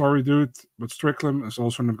 Sorry, dude, but Strickland is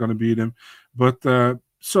also not going to beat him. But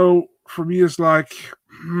so for me, it's like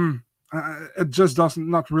it just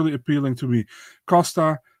not really appealing to me.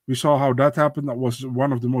 Costa, we saw how that happened. That was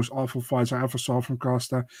one of the most awful fights I ever saw from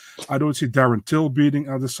Costa. I don't see Darren Till beating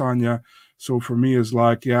Adesanya. So for me, it's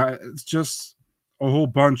like, it's just a whole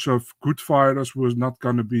bunch of good fighters who is not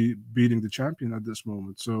going to be beating the champion at this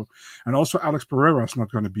moment. So, and also Alex Pereira is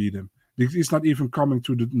not going to beat him. He's not even coming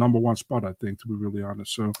to the number one spot, I think, to be really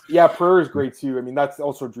honest. So yeah, Pereira is great too. I mean, that's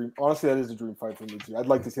also a dream. Honestly, that is a dream fight for me too. I'd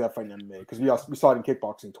like to see that fight in MMA because we saw it in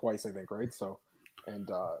kickboxing twice, I think, right? So, and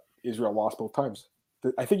Israel lost both times.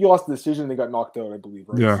 I think you lost the decision and they got knocked out, I believe,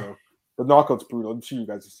 right? Yeah. So the knockout's brutal. I'm sure you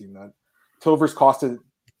guys have seen that. Till versus Costa.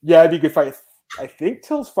 Yeah, it'd be a good fight. I think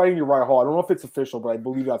Till's fighting Uriah Hall. I don't know if it's official, but I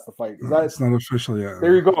believe that's the fight. It's not official yet.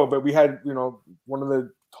 There you go. But we had, one of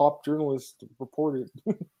the top journalists reported.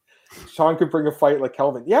 Sean could bring a fight like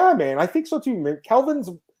Kelvin. Yeah, man. I think so too, man. Kelvin's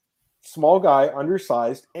small guy,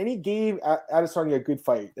 undersized, and he gave Adesanya a good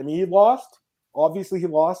fight. I mean, he lost. Obviously, he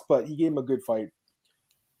lost, but he gave him a good fight.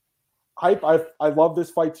 Hype, I love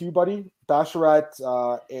this fight too, buddy.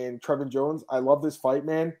 Basharat and Trevin Jones. I love this fight,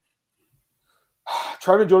 man.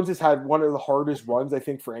 Trevin Jones has had one of the hardest runs, I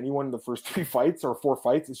think, for anyone in the first 3 fights or 4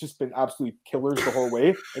 fights. It's just been absolutely killers the whole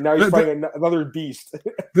way. And now he's fighting another beast.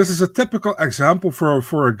 This is a typical example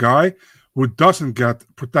for a guy who doesn't get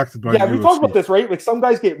protected by the UFC. We talked about this, right? Like, some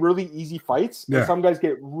guys get really easy fights, and some guys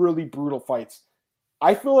get really brutal fights.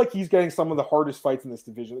 I feel like he's getting some of the hardest fights in this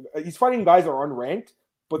division. He's fighting guys that are unranked,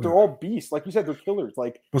 but they're all beasts. Like you said, they're killers.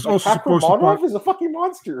 Like Kakramanov is a fucking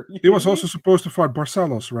monster. He was also supposed to fight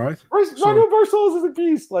Barcelos, right? Mario Barcelos is a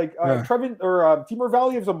beast. Like Trevin or Timur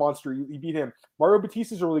Valiev is a monster. He beat him. Mario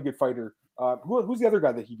Batista is a really good fighter. Who's the other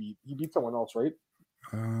guy that he beat? He beat someone else, right?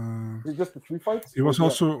 Is it just the 3 fights? He was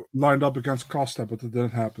also lined up against Costa, but it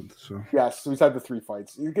didn't happen. So yes, so he's had the 3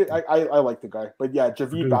 fights. I like the guy, but yeah,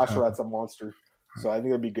 Javid Basharat's a monster. So I think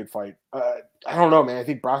it'd be a good fight. I don't know, man. I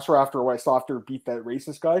think Brasser, after what I saw after beat that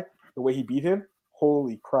racist guy, the way he beat him,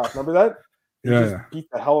 holy crap! Remember that? He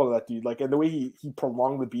beat the hell out of that dude. Like, and the way he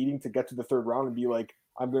prolonged the beating to get to the 3rd round and be like,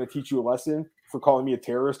 "I'm going to teach you a lesson for calling me a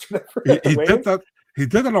terrorist." He did that. He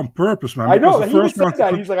did it on purpose, man. I know. He even said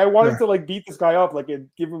that. He's like, "I wanted to like beat this guy up, like, and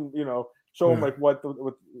give him, show him like what."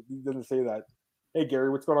 He didn't say that. Hey Gary,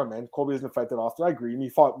 what's going on, man? Colby doesn't fight that often. I agree. And he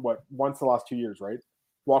fought once the last 2 years, right?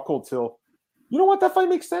 Rockhold Till. You know what? That fight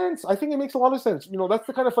makes sense. I think it makes a lot of sense. That's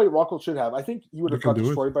the kind of fight Rockhold should have. I think he would have got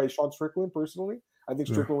destroyed by Sean Strickland, personally. I think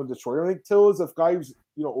Strickland would destroy him. I think Till is a guy who's,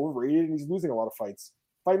 overrated and he's losing a lot of fights.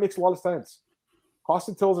 Fight makes a lot of sense.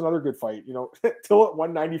 Austin Till is another good fight. Till at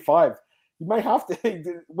 195. He might have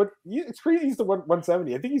to, but it's crazy he's the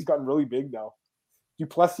 170. I think he's gotten really big now.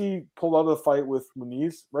 Duplessis pulled out of the fight with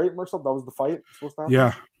Muniz, right, Marcel? That was the fight supposed to happen?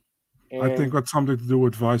 Yeah. And, I think that's something to do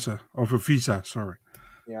with visa. Sorry.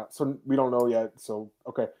 Yeah, so we don't know yet. So,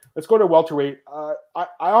 okay. Let's go to welterweight. I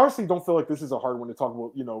honestly don't feel like this is a hard one to talk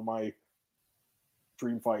about, my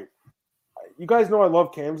dream fight. You guys know I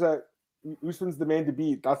love Khamzat. Usman's the man to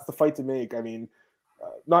beat. That's the fight to make. I mean,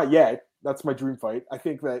 not yet. That's my dream fight. I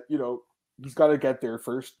think that, he's got to get there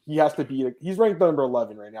first. He has to beat it. He's ranked number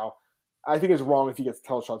 11 right now. I think it's wrong if he gets a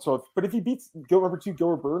title shot. But if he beats number 2,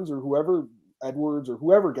 Gilbert Burns, or whoever, Edwards, or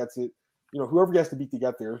whoever gets it, whoever gets to beat to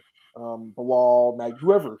get there, Bilal, Mag,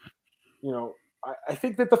 whoever, I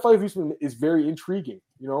think that the fight of Usman is very intriguing.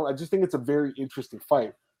 I just think it's a very interesting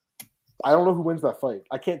fight. I don't know who wins that fight.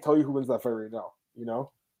 I can't tell you who wins that fight right now,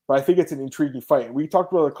 but I think it's an intriguing fight. And we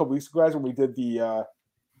talked about it a couple weeks ago, guys, when we did the,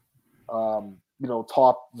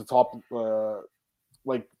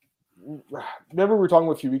 remember we were talking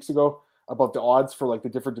a few weeks ago about the odds for like the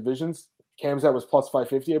different divisions. Khamzat was plus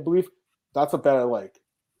 550, I believe. That's a bet I like.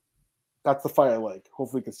 That's the fight I like.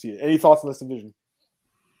 Hopefully you can see it. Any thoughts on this division?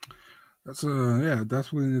 That's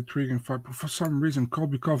definitely an intriguing fight. But for some reason,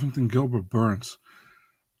 Colby Covington, Gilbert Burns.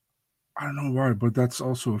 I don't know why, but that's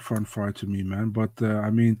also a fun fight to me, man. But I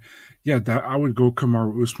would go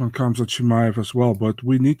Kamaru Usman, Khamzat Chimaev as well. But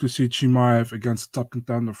we need to see Chimaev against a top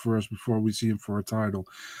contender first before we see him for a title.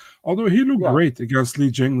 Although he looked great against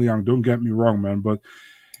Li Jingliang, don't get me wrong, man. But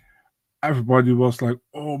everybody was like,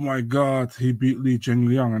 "Oh my God, he beat Li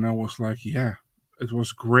Jingliang," and I was like, "Yeah, it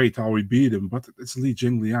was great how he beat him." But it's Li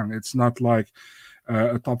Jingliang. It's not like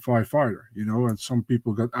a top 5 fighter, And some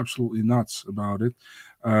people got absolutely nuts about it.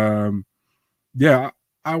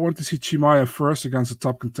 I want to see Chimaev first against a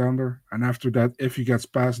top contender, and after that, if he gets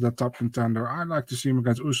past that top contender, I'd like to see him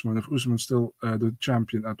against Usman if Usman's still the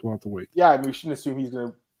champion at welterweight. Yeah, I mean, we shouldn't assume he's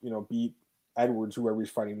gonna, beat Edwards, whoever he's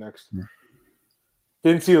fighting next. Yeah.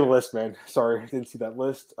 Didn't see the list, man. Sorry, didn't see that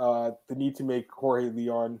list. The need to make Jorge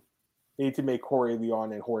Leon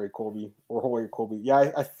and Jorge Colby.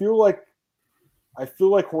 Yeah, I feel like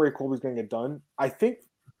Jorge Colby's gonna get done. I think.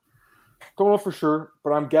 Don't know for sure,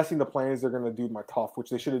 but I'm guessing the plan is they're going to do my Tough,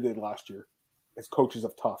 which they should have did last year as coaches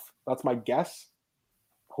of Tough. That's my guess.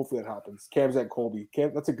 Hopefully that happens. Khamzat Colby.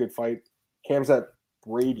 That's a good fight. Khamzat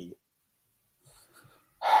Brady.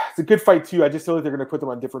 It's a good fight too. I just feel like they're going to put them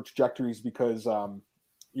on different trajectories because,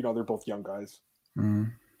 they're both young guys.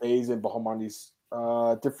 Bays and Bahamandis.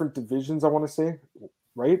 Different divisions, I want to say,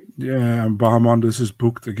 right? Yeah, and Bahamandis is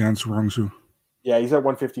booked against Rangsu. Yeah, he's at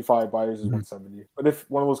 155. Byers is 170. But if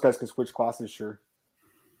one of those guys can switch classes, sure.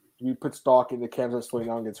 Do we put stock into Khamzat slowing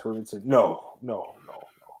down against Hermanson? No.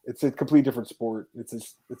 It's a completely different sport.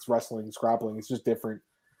 It's wrestling, it's grappling. It's just different.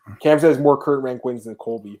 Khamzat has more current rank wins than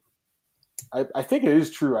Colby. I think it is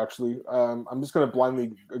true, actually. I'm just going to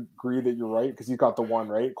blindly agree that you're right because he's got the one,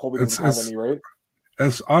 right? Colby doesn't have any, right?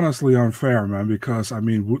 It's honestly unfair, man, because,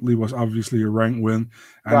 Woodley was obviously a rank win.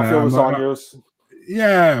 Rafael Lozano's.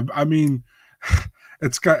 Yeah,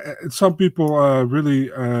 it's got some people really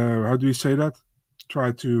how do you say that?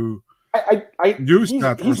 Try to use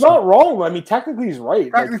that. He's not wrong. I mean, technically he's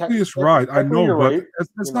right. Technically he's right. I know, but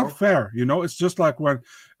it's not fair. It's just like when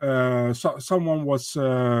someone was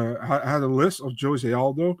had a list of Jose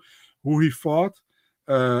Aldo, who he fought,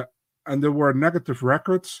 and there were negative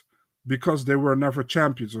records because they were never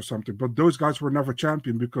champions or something. But those guys were never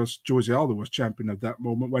champion because Jose Aldo was champion at that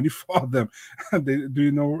moment when he fought them. Do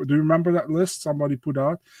you remember that list somebody put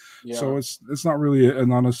out? Yeah. So it's not really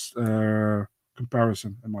an honest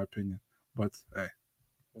comparison, in my opinion. But hey.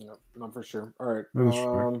 No, not for sure. All right.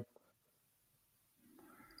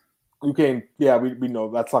 Luque, we know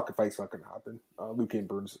that's not the fight's not going to happen. Luque and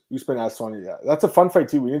Burns. Usman Adesanya, yeah. That's a fun fight,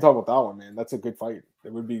 too. We didn't talk about that one, man. That's a good fight.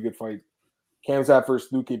 It would be a good fight. Khamzat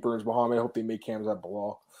versus Luque, Burns, Muhammad. I hope they make Khamzat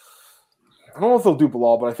Bilal. I don't know if they'll do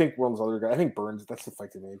Bilal, but I think one of those other guys. I think Burns. That's the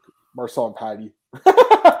fight to make. Marcel and Patty.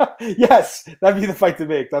 Yes, that'd be the fight to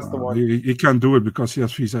make. That's the one. He can't do it because he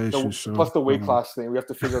has visa issues. Plus the weight class thing. We have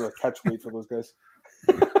to figure out a catch weight for those guys.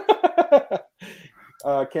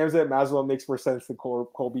 Khamzat Masvidal makes more sense than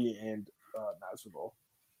Colby and Masvidal.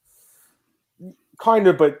 Kind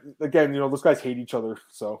of, but again, those guys hate each other.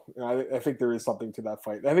 So I think there is something to that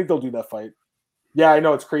fight. I think they'll do that fight. Yeah, I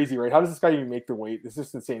know it's crazy, right? How does this guy even make the weight? It's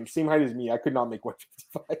just insane. Same height as me. I could not make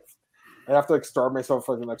 155. I'd have to starve myself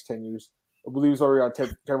for the next 10 years. I believe he was already on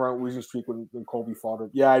 10-round losing streak when Colby fought him.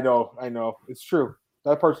 Yeah, I know. It's true.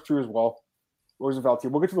 That part's true as well. Roosevelt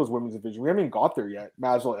team. We'll get to those women's division. We haven't even got there yet.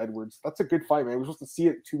 Masvidal Edwards. That's a good fight, man. We were supposed to see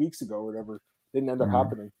it 2 weeks ago or whatever. Didn't end up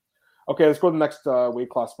happening. Okay, let's go to the next weight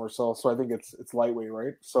class, Marcel. So I think it's lightweight,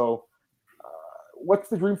 right? So what's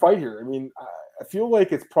the dream fight here? I mean, I feel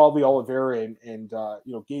like it's probably Oliveira and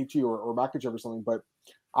Gaethje or Makhachev or something. But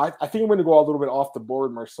I think I'm going to go a little bit off the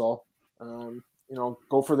board, Marcel.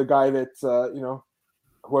 Go for the guy that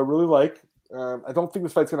who I really like. I don't think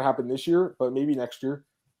this fight's going to happen this year, but maybe next year.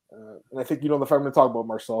 And I think you know the fight I'm going to talk about,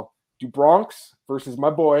 Marcel. Bronx versus my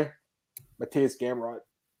boy, Matthias Gamrot.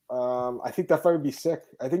 I think that fight would be sick.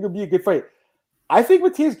 I think it would be a good fight. I think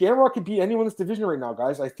Matthias Gamrot could beat anyone in this division right now,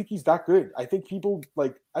 guys. I think he's that good. I think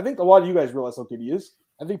I think a lot of you guys realize how good he is.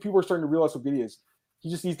 I think people are starting to realize how good he is. He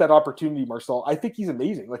just needs that opportunity, Marcel. I think he's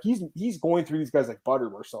amazing. Like he's going through these guys like butter,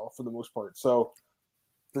 Marcel, for the most part. So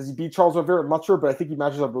does he beat Charles Oliveira? I'm not sure, but I think he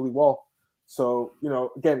matches up really well. So,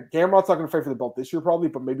 again, Gamrot's not going to fight for the belt this year probably,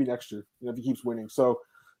 but maybe next year, if he keeps winning. So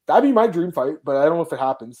that'd be my dream fight, but I don't know if it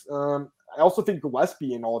happens. I also think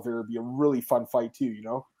Gillespie and Oliveira would be a really fun fight too,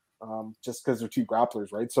 just because they're two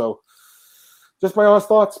grapplers, right? So just my honest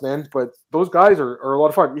thoughts, man. But those guys are a lot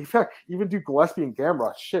of fun. In fact, even do Gillespie and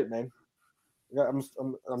Gamrot, shit, man. Yeah,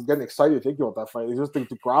 I'm getting excited thinking about that fight. I just think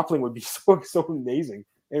the grappling would be so amazing.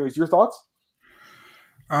 Anyways, your thoughts?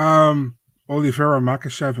 Oliveira,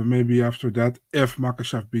 Makhachev, and maybe after that, if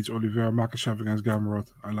Makhachev beats Oliveira, Makhachev against Gamrot.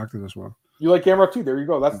 I liked it as well. You like Gamrot too? There you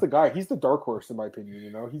go. That's the guy. He's the dark horse in my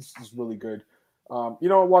opinion. He's just really good.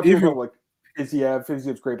 Watching him like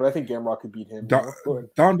Fiziev's great, but I think Gamrot could beat him.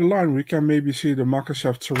 Down the line, we can maybe see the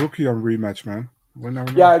Makhachev Tsarukian rematch, man.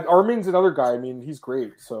 Yeah, Armin's another guy. I mean, he's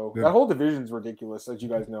great. So that whole division's ridiculous, as you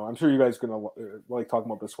guys know. I'm sure you guys are gonna like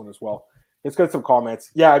talking about this one as well. Let's get some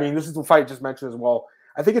comments. Yeah, I mean, this is the fight just mentioned as well.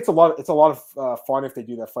 I think it's a lot of fun if they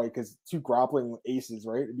do that fight because two grappling aces,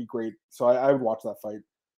 right? It'd be great. So I would watch that fight.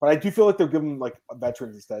 But I do feel like they'll give him like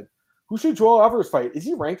veterans instead. Who should Joel Alvarez fight? Is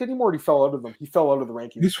he ranked anymore? Or he fell out of them. He fell out of the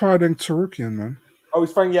rankings. He's fighting Tsarukian, man. Oh,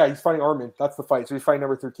 he's fighting Armin. That's the fight. So he's fighting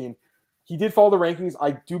number 13. He did follow the rankings.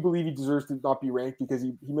 I do believe he deserves to not be ranked because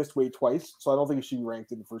he missed weight twice. So I don't think he should be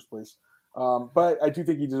ranked in the first place. But I do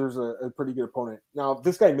think he deserves a pretty good opponent. Now, if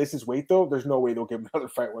this guy misses weight, though, there's no way they'll give him another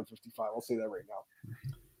fight at 155. I'll say that right now.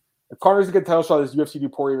 If Connor's a good title shot, is UFC do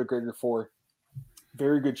Poirier McGregor 4.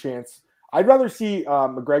 Very good chance. I'd rather see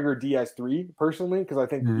McGregor Diaz 3 personally because I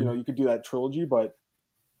think you could do that trilogy, but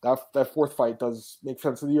that fourth fight does make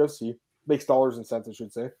sense to the UFC. Makes dollars and cents, I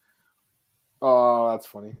should say. Oh, that's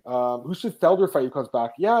funny. Who should Felder fight who comes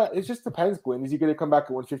back? Yeah, it just depends, Glenn. Is he going to come back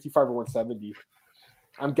at 155 or 170?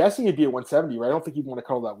 I'm guessing he'd be at 170, right? I don't think he'd want to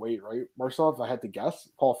cut that weight, right? Marcel, if I had to guess,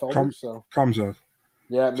 Paul Felder. Comes out.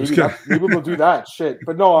 Yeah, maybe we'll do that. Shit.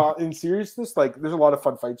 But no, in seriousness, like there's a lot of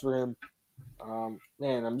fun fights for him.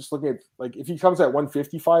 Man, I'm just looking at like if he comes at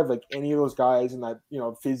 155, like any of those guys and that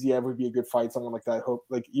Fiziev would be a good fight, someone like that.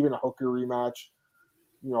 Like even a Hooker rematch.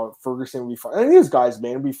 Ferguson would be fun. Any of these guys,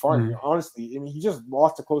 man, would be fun. Honestly, I mean, he just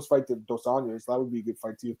lost a close fight to Dos Anjos. That would be a good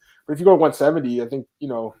fight too. But if you go to 170, I think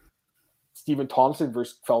Stephen Thompson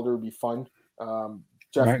versus Felder would be fun.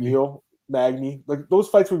 Jeff Neal, Magny, like those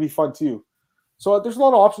fights would be fun too. So there's a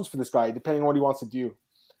lot of options for this guy, depending on what he wants to do.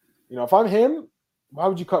 If I'm him, why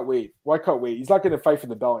would you cut weight? Why cut weight? He's not going to fight for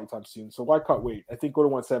the belt anytime soon. So why cut weight? I think go to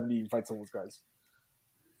 170 and fight some of those guys.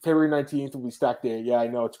 February 19th will be stacked day. Yeah, I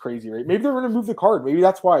know. It's crazy, right? Maybe they're going to move the card. Maybe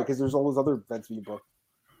that's why, because there's all those other events being booked.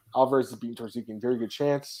 Alvarez is beating Tarzukian. Very good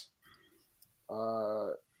chance.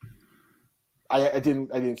 I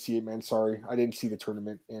didn't see it, man. Sorry. I didn't see the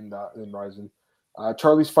tournament in Ryzen.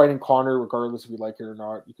 Charlie's fighting Connor, regardless if we like it or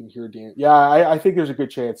not. You can hear Dan. Yeah, I think there's a good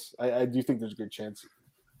chance. I do think there's a good chance.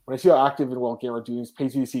 When I see how active and well Gamrot doing, it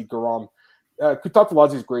pays me to see Garam.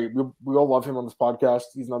 Kutapalazi is great. We all love him on this podcast.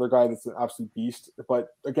 He's another guy that's an absolute beast. But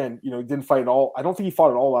again, he didn't fight at all. I don't think he fought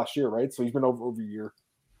at all last year, right? So he's been over a year.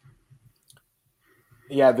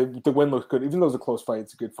 Yeah, the win looks good. Even though it was a close fight,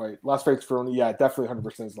 it's a good fight. Last fight's for only, definitely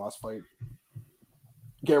 100% his last fight.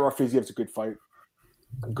 Gamrot Fiziev's a good fight.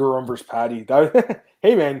 Guram versus Patty.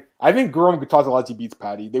 Hey, man, I think Guram Kutapalazi beats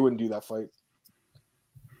Patty. They wouldn't do that fight.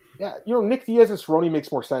 Yeah, Nick Diaz and Cerrone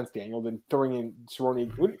makes more sense, Daniel, than throwing in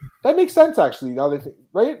Cerrone. That makes sense, actually, now that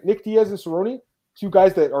right? Nick Diaz and Cerrone, two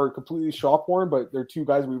guys that are completely shop-worn, but they're two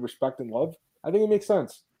guys we respect and love. I think it makes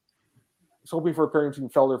sense. I was hoping for a pairing between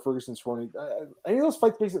Felder, Ferguson, Cerrone. Any of those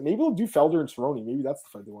fights, maybe they'll do Felder and Cerrone. Maybe that's the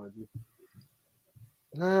fight they want to do.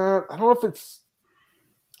 I don't know if it's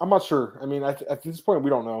 – I'm not sure. I mean, at this point,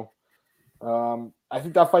 we don't know. I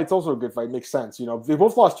think that fight's also a good fight. Makes sense. They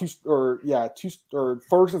both lost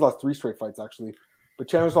Ferguson's lost 3 straight fights actually, but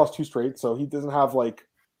Chandler's lost 2 straight. So he doesn't have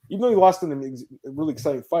even though he lost in a really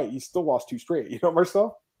exciting fight, he still lost 2 straight.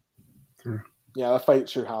 Marcel? Sure. Yeah, that fight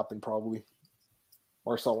should happen probably.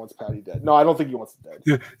 Marcel wants Patty dead. No, I don't think he wants it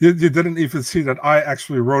dead. You didn't even see that I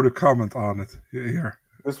actually wrote a comment on it here.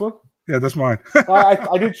 This one? Yeah, that's mine.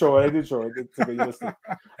 I did show it. It's okay, you missed it.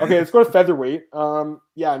 Okay, let's go to featherweight.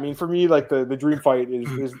 Yeah, I mean, for me, like the dream fight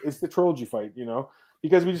is the trilogy fight,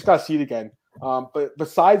 because we just got to see it again. But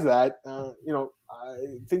besides that, I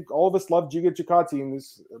think all of us love Giga Chikadze in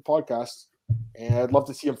this podcast, and I'd love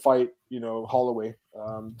to see him fight, Holloway.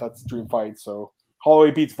 That's the dream fight. So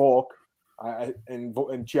Holloway beats Volk, and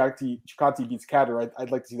Chikadze beats Katter.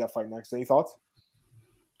 I'd like to see that fight next. Any thoughts?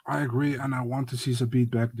 I agree, and I want to see Zabit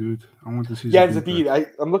back, dude. I want to see. Zabit.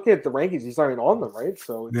 I'm looking at the rankings. He's not even on them, right?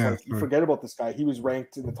 So it's like you right. forget about this guy. He was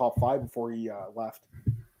ranked in the top 5 before he left.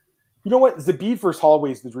 You know what? Zabit versus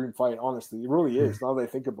Holloway is the dream fight. Honestly, it really is. Now that I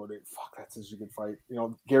think about it, fuck, that's such a good fight.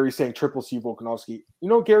 Gary's saying Triple C Volkanovski.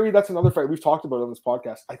 Gary, that's another fight we've talked about on this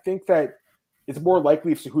podcast. I think that it's more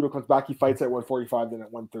likely if Cejudo comes back, he fights at 145 than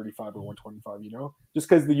at 135 or 125. Just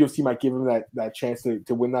because the UFC might give him that chance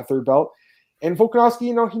to win that third belt. And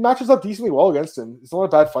Volkanovski, he matches up decently well against him. It's not a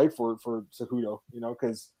bad fight for Cejudo,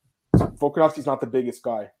 because Volkanovski's not the biggest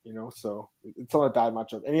guy, so it's not a bad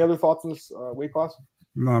matchup. Any other thoughts on this weight class?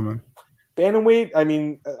 No, man. Bantamweight, I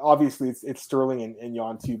mean, obviously it's Sterling and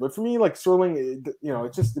Jan too. But for me, like Sterling,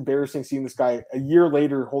 it's just embarrassing seeing this guy a year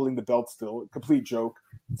later holding the belt still. Complete joke.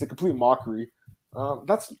 It's a complete mockery. I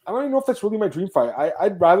don't even know if that's really my dream fight.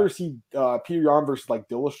 I'd rather see Peter Yan versus like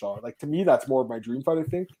Dillashaw. Like to me, that's more of my dream fight, I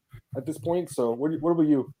think, at this point. So what about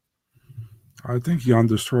you? I think Jan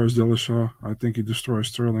destroys Dillashaw. I think he destroys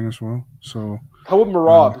Sterling as well. So how about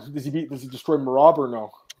Merab? Does he destroy Merab or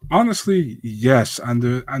no? Honestly, yes. And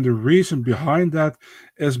the reason behind that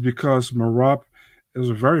is because Merab is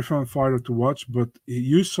a very fun fighter to watch, but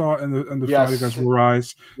you saw in the fight against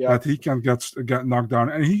Moraes that he can get knocked down,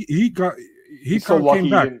 and he came back. He's so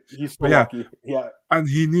lucky. Yeah. And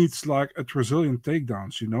he needs like a trillion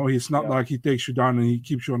takedowns, He's not like he takes you down and he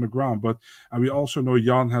keeps you on the ground. And we also know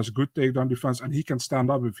Jan has good takedown defense and he can stand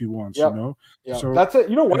up if he wants, Yeah. So that's it.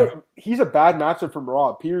 You know what? Yeah. He's a bad matchup from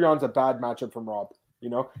Rob. Peter Yan's a bad matchup from Rob.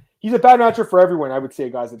 He's a bad matchup for everyone, I would say,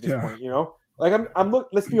 guys, at this point, Like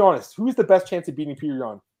let's be honest. Who's the best chance of beating Peter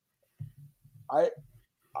Yan?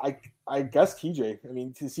 I guess TJ. I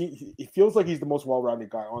mean, he feels like he's the most well-rounded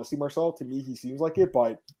guy. Honestly, Marcel, to me, he seems like it,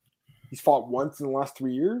 but he's fought once in the last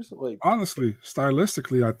 3 years. Like honestly,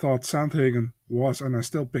 stylistically, I thought Sandhagen was, and I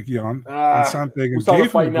still pick Jan. And Sandhagen we saw the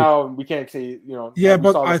fight now, and we can't say Yeah,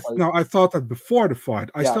 but I thought that before the fight.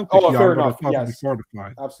 I still pick Jan, but I thought before the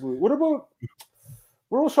fight. Absolutely. What about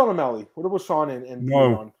Sean O'Malley? What about Sean and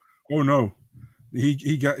no? Oh no,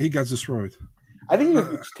 he gets destroyed. I think he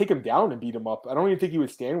would just take him down and beat him up. I don't even think he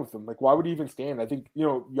would stand with him. Like, why would he even stand? I think,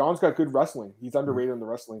 Jan's got good wrestling. He's underrated in the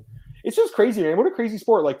wrestling. It's just crazy, man. What a crazy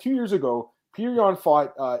sport. Like, 2 years ago, Peter Yan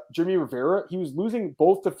fought Jimmy Rivera. He was losing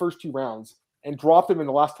both the first 2 rounds and dropped him in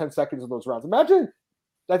the last 10 seconds of those rounds. Imagine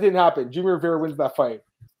that didn't happen. Jimmy Rivera wins that fight.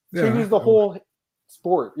 Changes the whole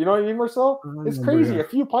sport. You know what I mean, Marcel? It's crazy. A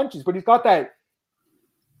few punches, but he's got that.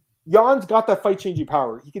 Jan's got that fight-changing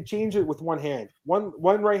power. He can change it with one hand. One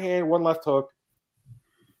right hand, one left hook.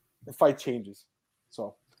 The fight changes.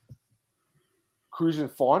 So, Cruz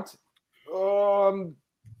and Font.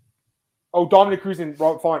 Dominic Cruz and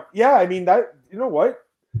Font. Yeah, I mean, that, you know what?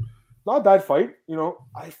 Not a bad fight.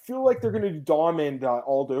 I feel like they're going to do Dom and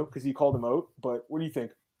Aldo because he called him out. But what do you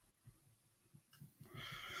think?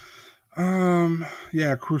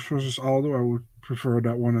 Yeah, Cruz versus Aldo. I would prefer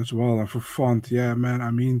that one as well. And for Font, yeah, man.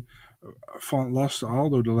 I mean, Font lost to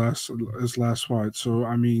Aldo his last fight. So,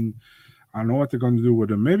 I mean, I know what they're going to do with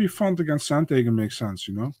him. Maybe Font against Sandhagen makes sense,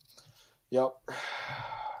 Yep.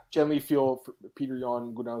 Generally feel Peter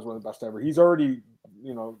Yan go down as one of the best ever. He's already,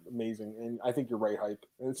 amazing. And I think you're right, Hype.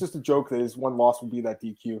 And it's just a joke that his one loss would be that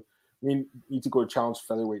DQ. I mean, need to go challenge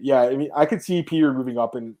featherweight. Yeah, I mean, I could see Peter moving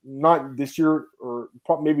up, and not this year or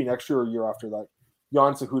maybe next year or a year after that.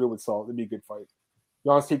 Jan Cejudo would sell. It'd be a good fight.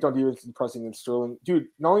 Jan's takedown defense is pressing in Sterling. Dude,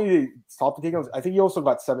 not only did he stop the takedowns, I think he also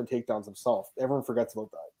got 7 takedowns himself. Everyone forgets about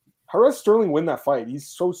that. How does Sterling win that fight? He's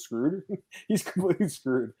so screwed. He's completely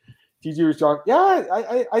screwed. TJ versus Jan. Yeah,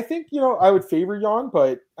 I think, I would favor Jan,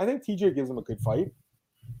 but I think TJ gives him a good fight.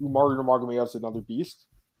 Umar Nurmagomedov's another beast.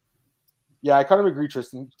 Yeah, I kind of agree,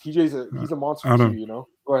 Tristan. TJ's he's a monster too,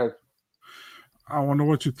 Go ahead. I wonder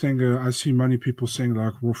what you think. I see many people saying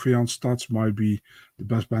like Rafael Stutz might be the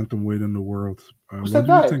best bantamweight in the world. Who said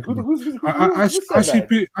that?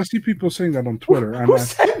 I see people saying that on Twitter. Who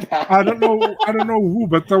said that? I don't know who,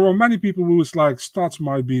 but there were many people who was like Stutz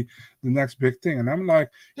might be the next big thing, and I'm like,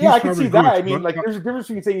 yeah, I can see that. I mean, like, there's a difference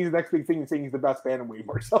between saying he's the next big thing and saying he's the best bantamweight.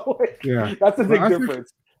 Marcel, yeah, that's a big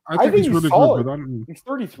difference. I think he's really solid. Good, but I don't know. He's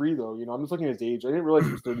 33 though. I'm just looking at his age. I didn't realize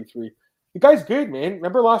he was 33. The guy's good, man.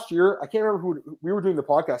 Remember last year? I can't remember who we were doing the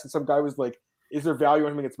podcast, and some guy was like, is there value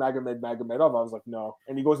on him against Magomedov? I was like, no.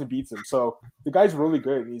 And he goes and beats him. So the guy's really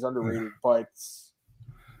good and he's underrated. But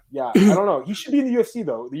yeah, I don't know. He should be in the UFC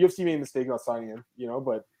though. The UFC made a mistake not signing him,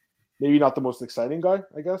 but maybe not the most exciting guy,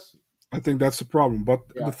 I guess. I think that's the problem. But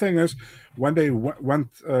the thing is, when they went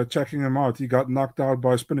checking him out, he got knocked out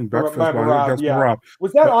by spinning backfist against Marab.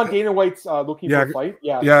 Was that on Dana White's looking for a fight?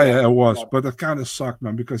 Yeah, it was. Yeah. But it kind of sucked,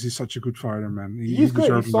 man, because he's such a good fighter, man. He's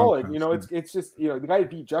good. He's solid. It's just the guy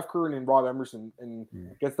beat Jeff Curran and Rob Emerson and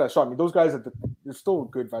gets that shot. I mean, those guys they're still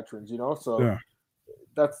good veterans, So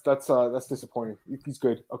that's disappointing. He's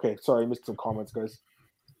good. Okay, sorry, I missed some comments, guys.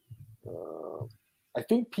 I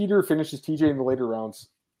think Peter finishes TJ in the later rounds.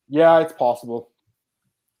 Yeah, it's possible.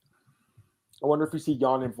 I wonder if we see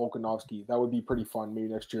Jan and Volkanovski. That would be pretty fun maybe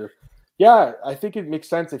next year. Yeah, I think it makes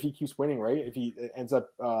sense if he keeps winning, right? If he ends up,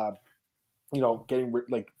 getting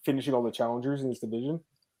finishing all the challengers in this division.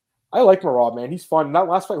 I like Marab, man. He's fun. That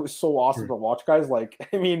last fight was so awesome to watch, guys.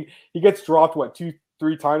 He gets dropped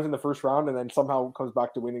 2-3 times in the first round, and then somehow comes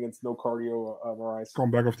back to win against no cardio Moraes.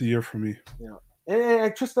 Comeback of the year for me. Yeah.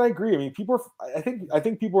 And I agree. I mean, I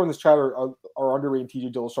think people in this chat are underrating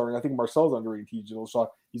TJ Dillashaw, and I think Marcel's underrating TJ Dillashaw.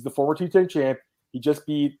 He's the former 210 champ. He just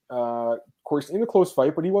beat, of course, in a close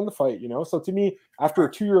fight, but he won the fight. So to me, after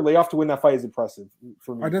a 2-year layoff to win that fight is impressive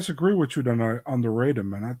for me. I disagree with you that I underrate him,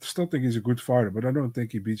 man. I still think he's a good fighter, but I don't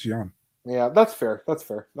think he beats Jan. Yeah, that's fair.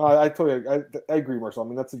 No, I agree, Marcel. I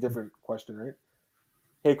mean, that's a different question, right?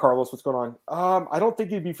 Hey, Carlos, what's going on? I don't think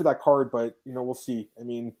he'd be for that card, but we'll see. I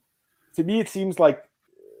mean. To me, it seems like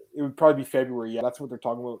it would probably be February. Yeah, that's what they're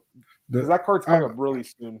talking about. Because that card's coming up really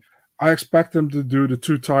soon. I expect them to do the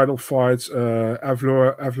 2 title fights,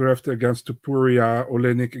 Evloev against Topuria,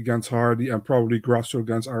 Olenek against Hardy, and probably Grasso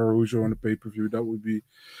against Araujo on the pay-per-view. That would be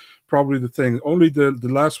probably the thing. Only the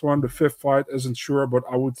last one, the 5th fight, isn't sure, but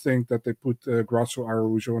I would think that they put Grasso,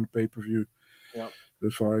 Araujo on the pay-per-view. Yeah.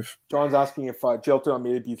 The 5. John's asking if Jelton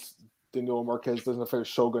Almeida beats Danilo Marquez doesn't affect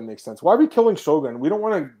Shogun makes sense. Why are we killing Shogun? We don't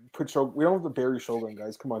want to put Shogun. We don't have to bury Shogun,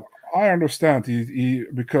 guys. Come on. I understand. He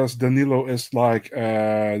because Danilo is like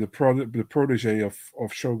the protege of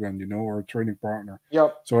Shogun, or a training partner.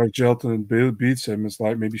 Yep. So if Jelton beats him, it's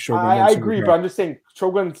like maybe Shogun. I agree, but I'm just saying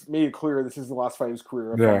Shogun's made it clear this is the last fight of his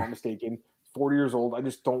career. If I'm not mistaken. 40 years old. I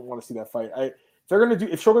just don't want to see that fight.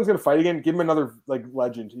 If Shogun's gonna fight again, give him another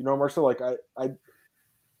legend. Marcel.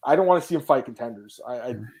 I don't want to see him fight contenders.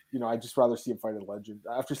 I'd just rather see him fight a legend.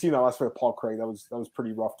 After seeing that last fight with Paul Craig, that was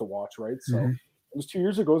pretty rough to watch, right? So it was 2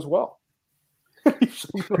 years ago as well.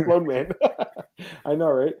 Alone, man. I know,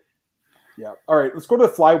 right? Yeah. All right, let's go to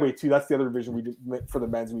the flyweight too. That's the other division we did for the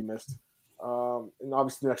men's we missed. And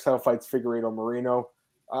obviously the next title fight's Figueiredo Moreno.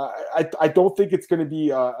 I don't think it's going to be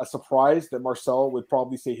a surprise that Marcel would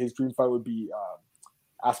probably say his dream fight would be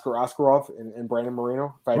Askarov and Brandon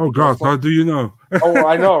Moreno. Oh God, how do you know? Oh,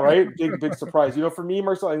 I know, right? Big surprise. For me,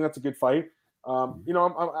 Marcel, I think that's a good fight.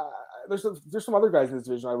 There's some other guys in this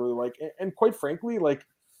division I really like, and quite frankly, I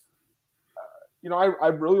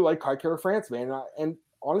really like Kai Kara France, man. And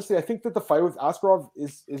honestly, I think that the fight with Askarov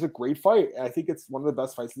is a great fight. I think it's one of the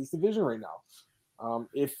best fights in this division right now.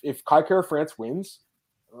 If Kai Kara France wins,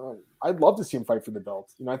 I'd love to see him fight for the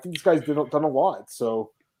belt. I think this guy's done a lot.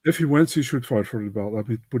 So. If he wins, he should fight for the belt. Let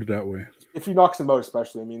me put it that way. If he knocks him out,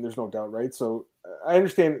 especially, there's no doubt, right? So I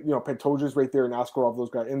understand, Pantoja's right there and Askarov, those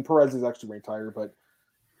guys, and Perez is actually ranked higher. But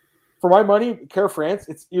for my money, Kara France,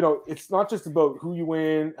 it's not just about who you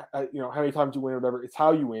win, how many times you win or whatever. It's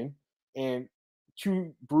how you win. And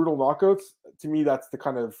 2 brutal knockouts, to me, that's the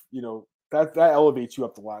kind of, that elevates you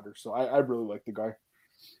up the ladder. So I really like the guy.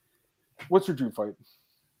 What's your dream fight?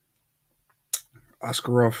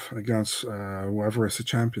 Askarov against whoever is the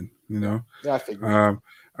champion, Yeah, I figured.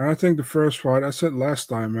 And I think the first fight, I said last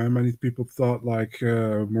time, man, many people thought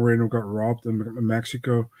Moreno got robbed in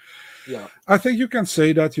Mexico. Yeah. I think you can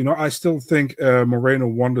say that, I still think Moreno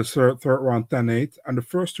won the third round 10-8, and the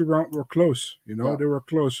first 2 rounds were close, they were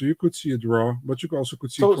close. So you could see a draw, but you also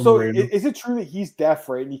could see Moreno. Is it true that he's deaf,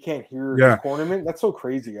 right? And he can't hear his cornerman? That's so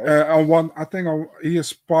crazy, guys. I think he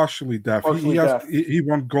is partially deaf. He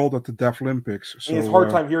won gold at the Deaf Olympics. So, he has a hard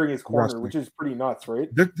time hearing his corner, which is pretty nuts,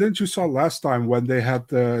 right? Didn't you saw last time when they had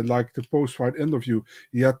the post-fight interview,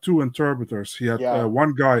 he had 2 interpreters. He had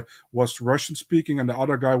one guy was Russian speaking and the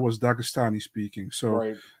other guy was Dagestani speaking. So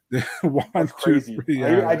right. That's crazy. 2, 3,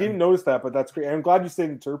 I didn't notice that, but that's great. I'm glad you said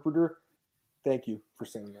interpreter. Thank you for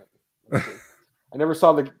saying that. I never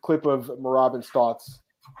saw the clip of Marab and Stotts.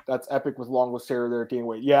 That's epic with Long with Sarah there at Dana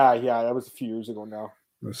White. Yeah, that was a few years ago now.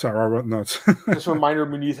 Sarah went nuts. Just a reminder,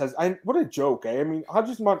 Muniz has. What a joke, eh? How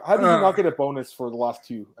did you not get a bonus for the last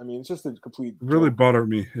 2? It's just a complete. Really joke. bothered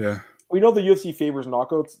me. Yeah. We know the UFC favors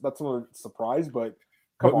knockouts. That's not a surprise, but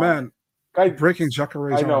come on, man, guy breaking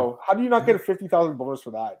Jacare's I know. How do you not get a 50,000 bonus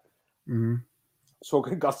for that? Mm-hmm.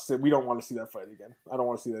 Shogun Gus said, we don't want to see that fight again. I don't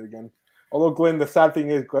want to see that again. Although, Glenn, the sad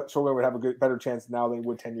thing is Shogun would have a better chance now than he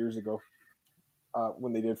would 10 years ago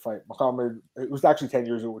when they did fight. Muhammad, it was actually 10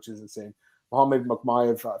 years ago, which is insane. Muhammad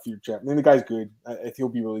Makhmayev, future champ. I mean, the guy's good. I think he'll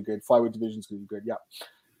be really good. Flyweight division's going to be good. Yeah.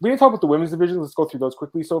 We didn't talk about the women's division. Let's go through those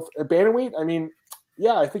quickly. So, bantamweight, I mean,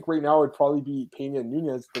 yeah, I think right now it would probably be Pena and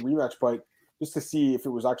Nunes, the rematch, but just to see if it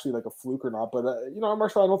was actually like a fluke or not. But,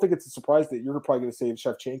 Marcel, I don't think it's a surprise that you're probably going to say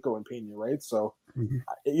Shevchenko and Pena, right? So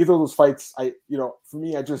either of those fights, for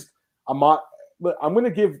me, I'm going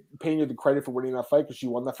to give Pena the credit for winning that fight because she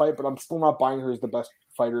won that fight, but I'm still not buying her as the best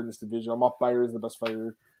fighter in this division. I'm not buying her as the best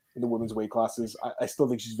fighter in the women's weight classes. I still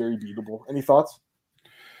think she's very beatable. Any thoughts?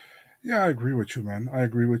 Yeah, I agree with you, man. I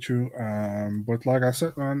agree with you. But like I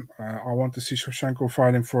said, man, I want to see Shevchenko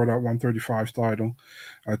fighting for that 135 title.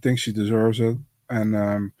 I think she deserves it.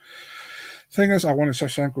 And thing is, I wanted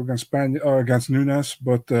Shevchenko against Nunes,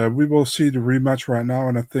 but we will see the rematch right now.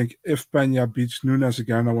 And I think if Pena beats Nunes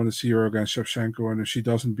again, I want to see her against Shevchenko. And if she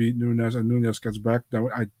doesn't beat Nunes and Nunes gets back, then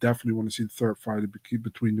I definitely want to see the third fight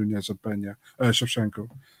between Nunes and Shevchenko.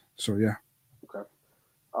 So yeah. Okay.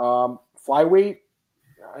 Flyweight.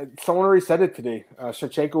 Someone already said it today.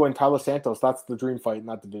 Shevchenko and Tyler Santos. That's the dream fight in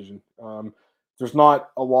that division. There's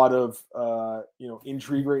not a lot of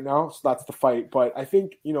intrigue right now, so that's the fight. But I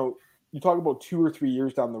think you talk about 2 or 3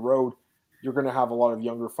 years down the road, you're going to have a lot of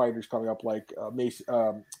younger fighters coming up, like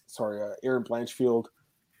Aaron Blanchfield,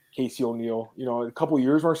 Casey O'Neill. A couple of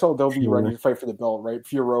years or so, they'll be ready to fight for the belt, right?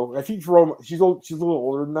 Fiorot. I think Fiorot. She's a little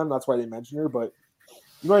older than them. That's why they mentioned her, but.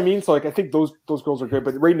 You know what I mean? So, I think those girls are good.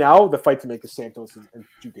 But right now, the fight to make is Santos and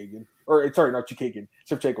Chukagian. Or, sorry, not Chukagian.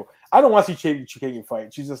 Shevchenko. I don't want to see Chukagian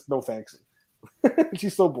fight. She's just, no thanks.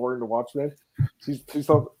 She's so boring to watch, man. She's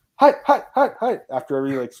so, hi. After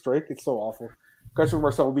every, strike. It's so awful. Question for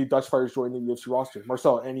Marcel will be Dutch fighters joining the UFC roster.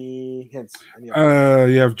 Marcel, any hints? You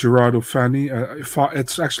have Gerardo Fanny.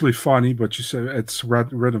 It's actually Fanny, but you say it's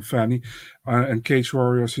written Fanny. And Cage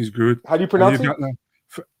Warriors, he's good. How do you pronounce it? Fanny,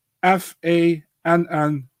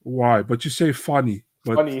 but you say funny.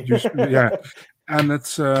 But funny. Yeah. And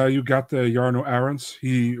it's you got Jarno Arends.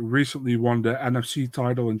 He recently won the NFC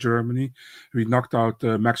title in Germany. He knocked out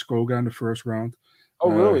Max Koga in the first round. Oh,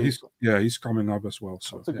 really? He's coming up as well.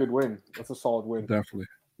 So that's a good win. That's a solid win. Definitely.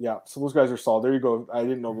 Yeah. So those guys are solid. There you go. I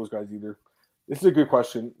didn't know those guys either. This is a good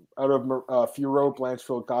question. Out of Fiorot,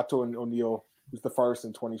 Blanchfield, Gatto, and O'Neill, who's the farthest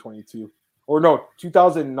in 2022? Or no,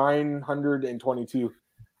 2,922.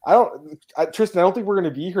 Tristan, I don't think we're going to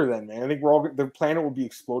be here then, man. I think the planet will be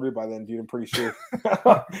exploded by then, dude. I'm pretty sure.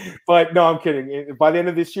 But no, I'm kidding. By the end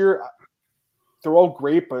of this year, they're all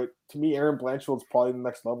great, but to me, Aaron Blanchfield's probably the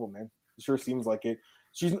next level, man. It sure seems like it.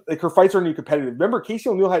 She's her fights aren't even competitive. Remember, Casey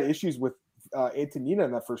O'Neill had issues with Antonina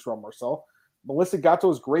in that first round, Marcel. Melissa Gatto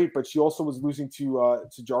is great, but she also was losing to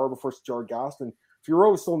Jara before Jara gassed, and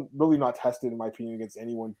Fiorot was still really not tested, in my opinion, against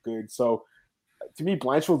anyone good. So, to me,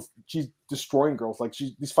 Blanchfield, she's destroying girls.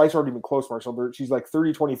 These fights aren't even close, Marcel. She's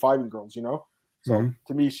 30-25 in girls, So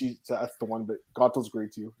to me, that's the one. But Gatto's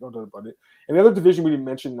great too, no doubt about it. And the other division we didn't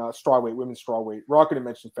mention, strawweight, women's strawweight. We're not going to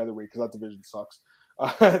mention featherweight because that division sucks.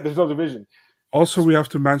 There's no division. Also, we have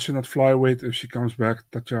to mention at flyweight, if she comes back,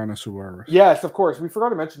 Tatiana Suarez. Yes, of course. We forgot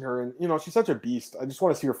to mention her, and she's such a beast. I just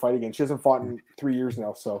want to see her fight again. She hasn't fought in 3 years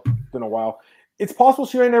now, so it's been a while. It's possible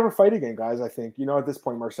she might never fight again, guys, I think. At this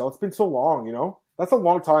point, Marcel. It's been so long, That's a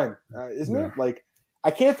long time, isn't it? I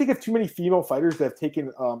can't think of too many female fighters that have taken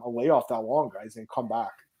a layoff that long, guys, and come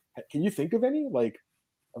back. Can you think of any,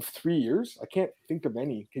 of 3 years? I can't think of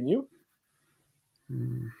any. Can you?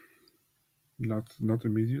 Not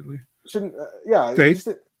immediately. Kate?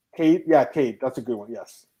 Kate, yeah, Kate. That's a good one,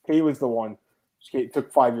 yes. Kate was the one. Kate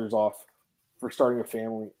took 5 years off for starting a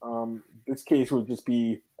family. This case would just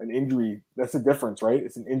be an injury. That's the difference, right?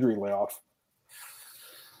 It's an injury layoff.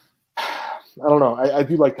 I don't know. I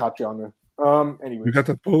do like Tatiana. Anyway, you got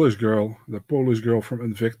the Polish girl from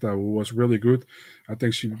Invicta, who was really good. I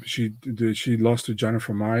think she lost to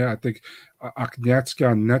Jennifer Maya. I think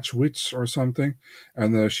Agnieszka Neczwicz or something,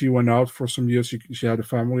 and she went out for some years. She had a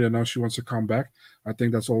family, and now she wants to come back. I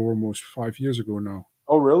think that's almost 5 years ago now.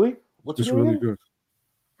 Oh, really? What's just really good.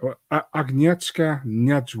 Agnieszka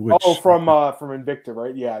Neczwicz. Oh, from Invicta,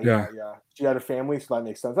 right? Yeah. She had a family, so that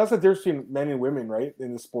makes sense. That's the difference between men and women, right?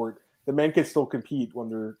 In the sport, the men can still compete when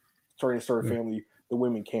they're trying to start a family. The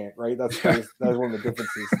women can't, right? That is one of the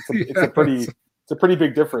differences. It's a pretty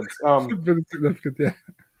big difference. Yeah.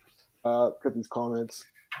 Got these comments.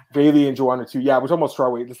 Bailey and Joanna too. Yeah, we're talking about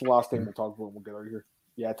strawweight. This is the last thing we'll talk about. We'll get out of here.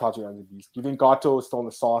 Yeah, Tatiana's a beast. Do you think Gato is still in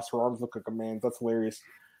the sauce? Her arms look like a man's. That's hilarious.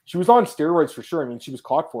 She was on steroids for sure. I mean, she was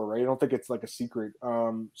caught for it, right? I don't think it's like a secret.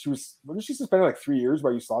 Wasn't she suspended like 3 years by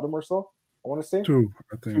USADA, Marcel? I want to say 2,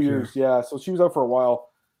 I think. 2 years, yeah. So she was out for a while.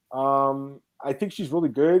 I think she's really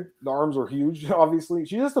good. The arms are huge, obviously.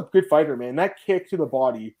 She's just a good fighter, man. That kick to the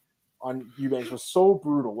body on Eubanks was so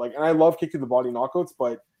brutal. Like, and I love kick to the body knockouts,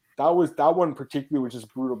 but that one particularly was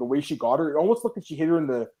just brutal. The way she got her, it almost looked like she hit her in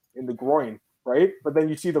the groin, right? But then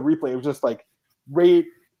you see the replay; it was just like right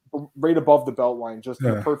above the belt line, just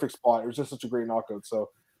the perfect spot. It was just such a great knockout. So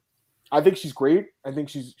I think she's great. I think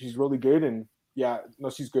she's really good, and yeah,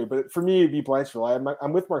 no, she's good. But for me, it'd be Blanchfield.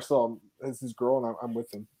 I'm with Marcel as his girl, and I'm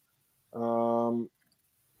with him.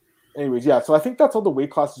 Anyways, yeah. So I think that's all the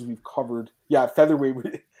weight classes we've covered. Yeah,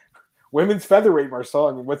 featherweight, women's featherweight. Marcel,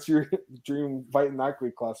 I mean, what's your dream fight in that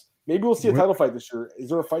weight class? Maybe we'll see a title fight this year. Is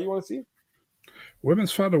there a fight you want to see?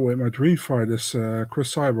 Women's featherweight, my dream fight is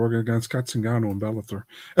Chris Cyborg against Kat Zingano in Bellator.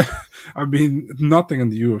 I mean, nothing in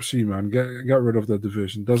the UFC, man. Get rid of that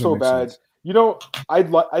division. Doesn't so make bad. sense. You know, I'd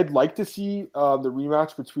like to see the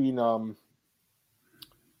rematch between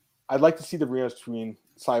I'd like to see the rematch between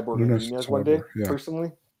Cyborg and Nunez one day. Yeah.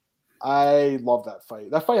 Personally, I love that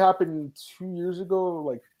fight. That fight happened 2 years ago,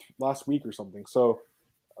 like last week or something. So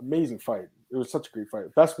amazing fight. It was such a great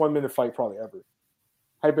fight. Best 1 minute fight probably ever.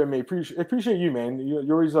 Hype MMA, appreciate you, man.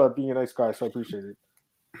 You're always being a nice guy, so I appreciate it.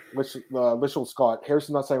 Litchell Scott,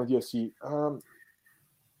 Harrison not signed with UFC.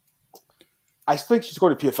 I think she's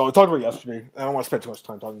going to PFL. I talked about it yesterday. I don't want to spend too much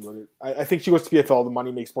time talking about it. I think she goes to PFL. The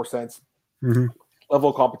money makes more sense. Mm-hmm.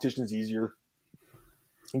 Level of competition is easier.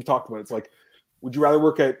 We talked about it. It's like, would you rather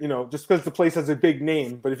work at, just because the place has a big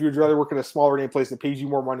name, but if you'd rather work at a smaller name place that pays you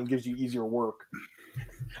more money and gives you easier work?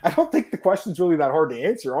 I don't think the question's really that hard to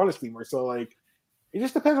answer, honestly, Marcel. Like, it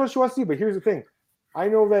just depends on what she wants to do. But here's the thing. I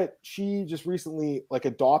know that she just recently,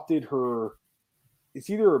 adopted her, it's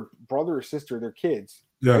either her brother or sister, their kids,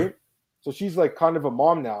 right? So she's, kind of a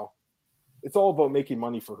mom now. It's all about making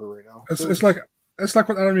money for her right now. It's like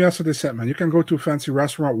what Adam yesterday said, man. You can go to a fancy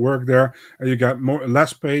restaurant, work there, and you get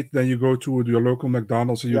less paid than you go to your local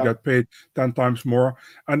McDonald's and you get paid 10 times more.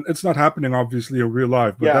 And it's not happening, obviously, in real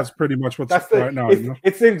life, but that's pretty much what's right now.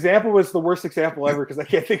 It's the example was the worst example ever because I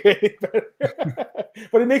can't think of anything better.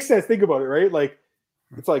 But it makes sense. Think about it, right? Like,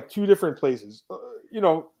 it's like two different places.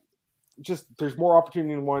 Just there's more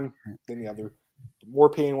opportunity in one than the other,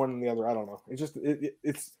 more pay in one than the other. I don't know. It's just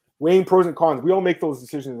it's weighing pros and cons. We all make those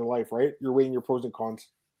decisions in life, right? You're weighing your pros and cons.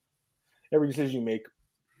 Every decision you make,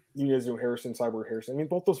 Nunez and Harrison, Cyborg Harrison. I mean,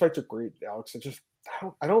 both those fights are great, Alex.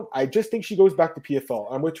 I just think she goes back to PFL.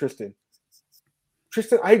 I'm with Tristan.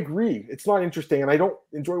 I agree. It's not interesting, and I don't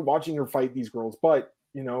enjoy watching her fight these girls, but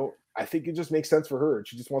I think it just makes sense for her.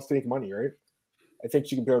 She just wants to make money, right? I think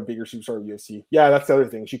she can be a bigger superstar of UFC. Yeah, that's the other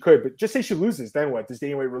thing. She could, but just say she loses, then what? Does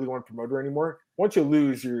Dana White really want to promote her anymore? Once you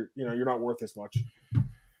lose, you're not worth as much.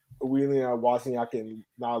 Wheeling Wozniak and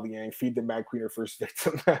Na Liang feed the Mad Queen her first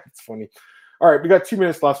victim. That's funny. All right, we got 2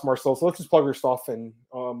 minutes left, Marcel. So let's just plug your stuff and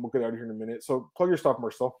we'll get out of here in a minute. So plug your stuff,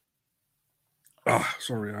 Marcel.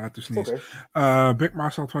 Sorry, I had to sneeze. Okay. Big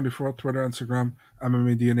Marcel 24, Twitter, Instagram,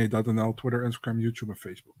 MMADNA.nl, Twitter, Instagram, YouTube, and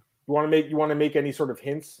Facebook. You want to make any sort of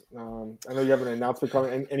hints? I know you have an announcement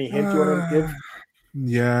coming. Any hint you want to give?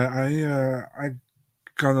 Yeah, I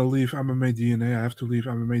gonna leave MMA DNA. I have to leave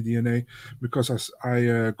MMA DNA because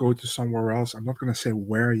I go to somewhere else. I'm not gonna say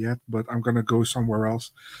where yet, but I'm gonna go somewhere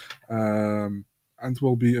else, and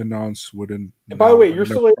will be announced within. And by the way, you're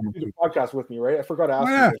still able to do the podcast with me, right? I forgot to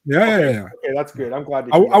ask you. Yeah. Okay, that's good. I'm glad.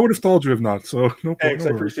 I would have told you if not. So no. Thanks,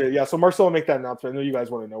 I appreciate it. Yeah, so Marcel will make that announcement. I know you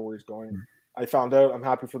guys want to know where he's going. I found out. I'm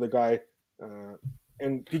happy for the guy.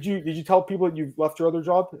 And did you tell people that you've left your other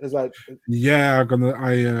job? Is that? Yeah,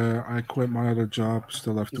 I quit my other job.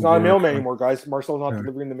 Still have to. He's not a mailman anymore, guys. Marcel's not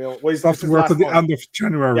delivering the mail. Well, he's have to work at the end of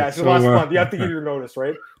January. Yeah, it's the last month. You have to give your notice,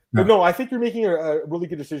 right? But no, I think you're making a really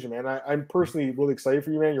good decision, man. I'm personally really excited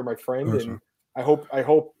for you, man. You're my friend, and I hope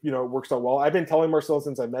it works out well. I've been telling Marcel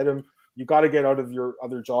since I met him, you got to get out of your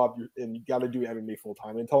other job and you got to do MMA full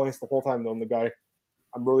time. And telling us the whole time, knowing the guy.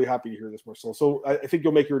 I'm really happy to hear this, Marcel. So I think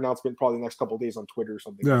you'll make your announcement probably the next couple of days on Twitter or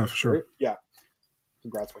something. Yeah, for sure. Right? Yeah.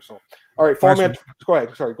 Congrats, Marcel. All right, follow me. Go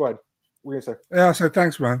ahead. Sorry, go ahead. What were you going to say? Yeah, I said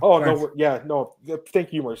thanks, man. Oh, thanks. no.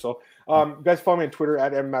 Thank you, Marcel. You guys follow me on Twitter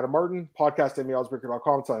at MMAOB, podcast at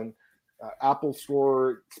MMAOBreaker.com. It's on Apple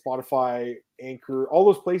Store, Spotify, Anchor, all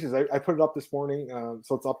those places. I put it up this morning,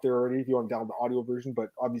 so it's up there already if you want to download the audio version. But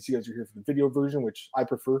obviously, you guys are here for the video version, which I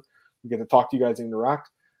prefer. We get to talk to you guys and interact.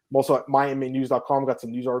 I'm also at mymmanews.com. Got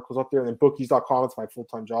some news articles up there. And then bookies.com. It's my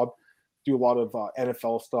full-time job. Do a lot of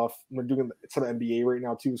NFL stuff. We're doing some NBA right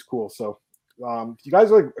now, too. It's cool. So If you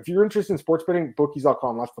guys if you're interested in sports betting,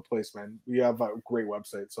 bookies.com, that's the place, man. We have a great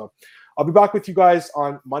website. So I'll be back with you guys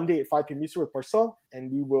on Monday at 5 p.m. Eastern with Marcel, and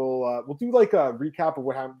we'll do like a recap of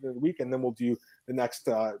what happened in the week, and then we'll do the next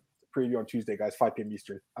preview on Tuesday, guys, 5 p.m.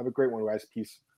 Eastern. Have a great one, guys. Peace.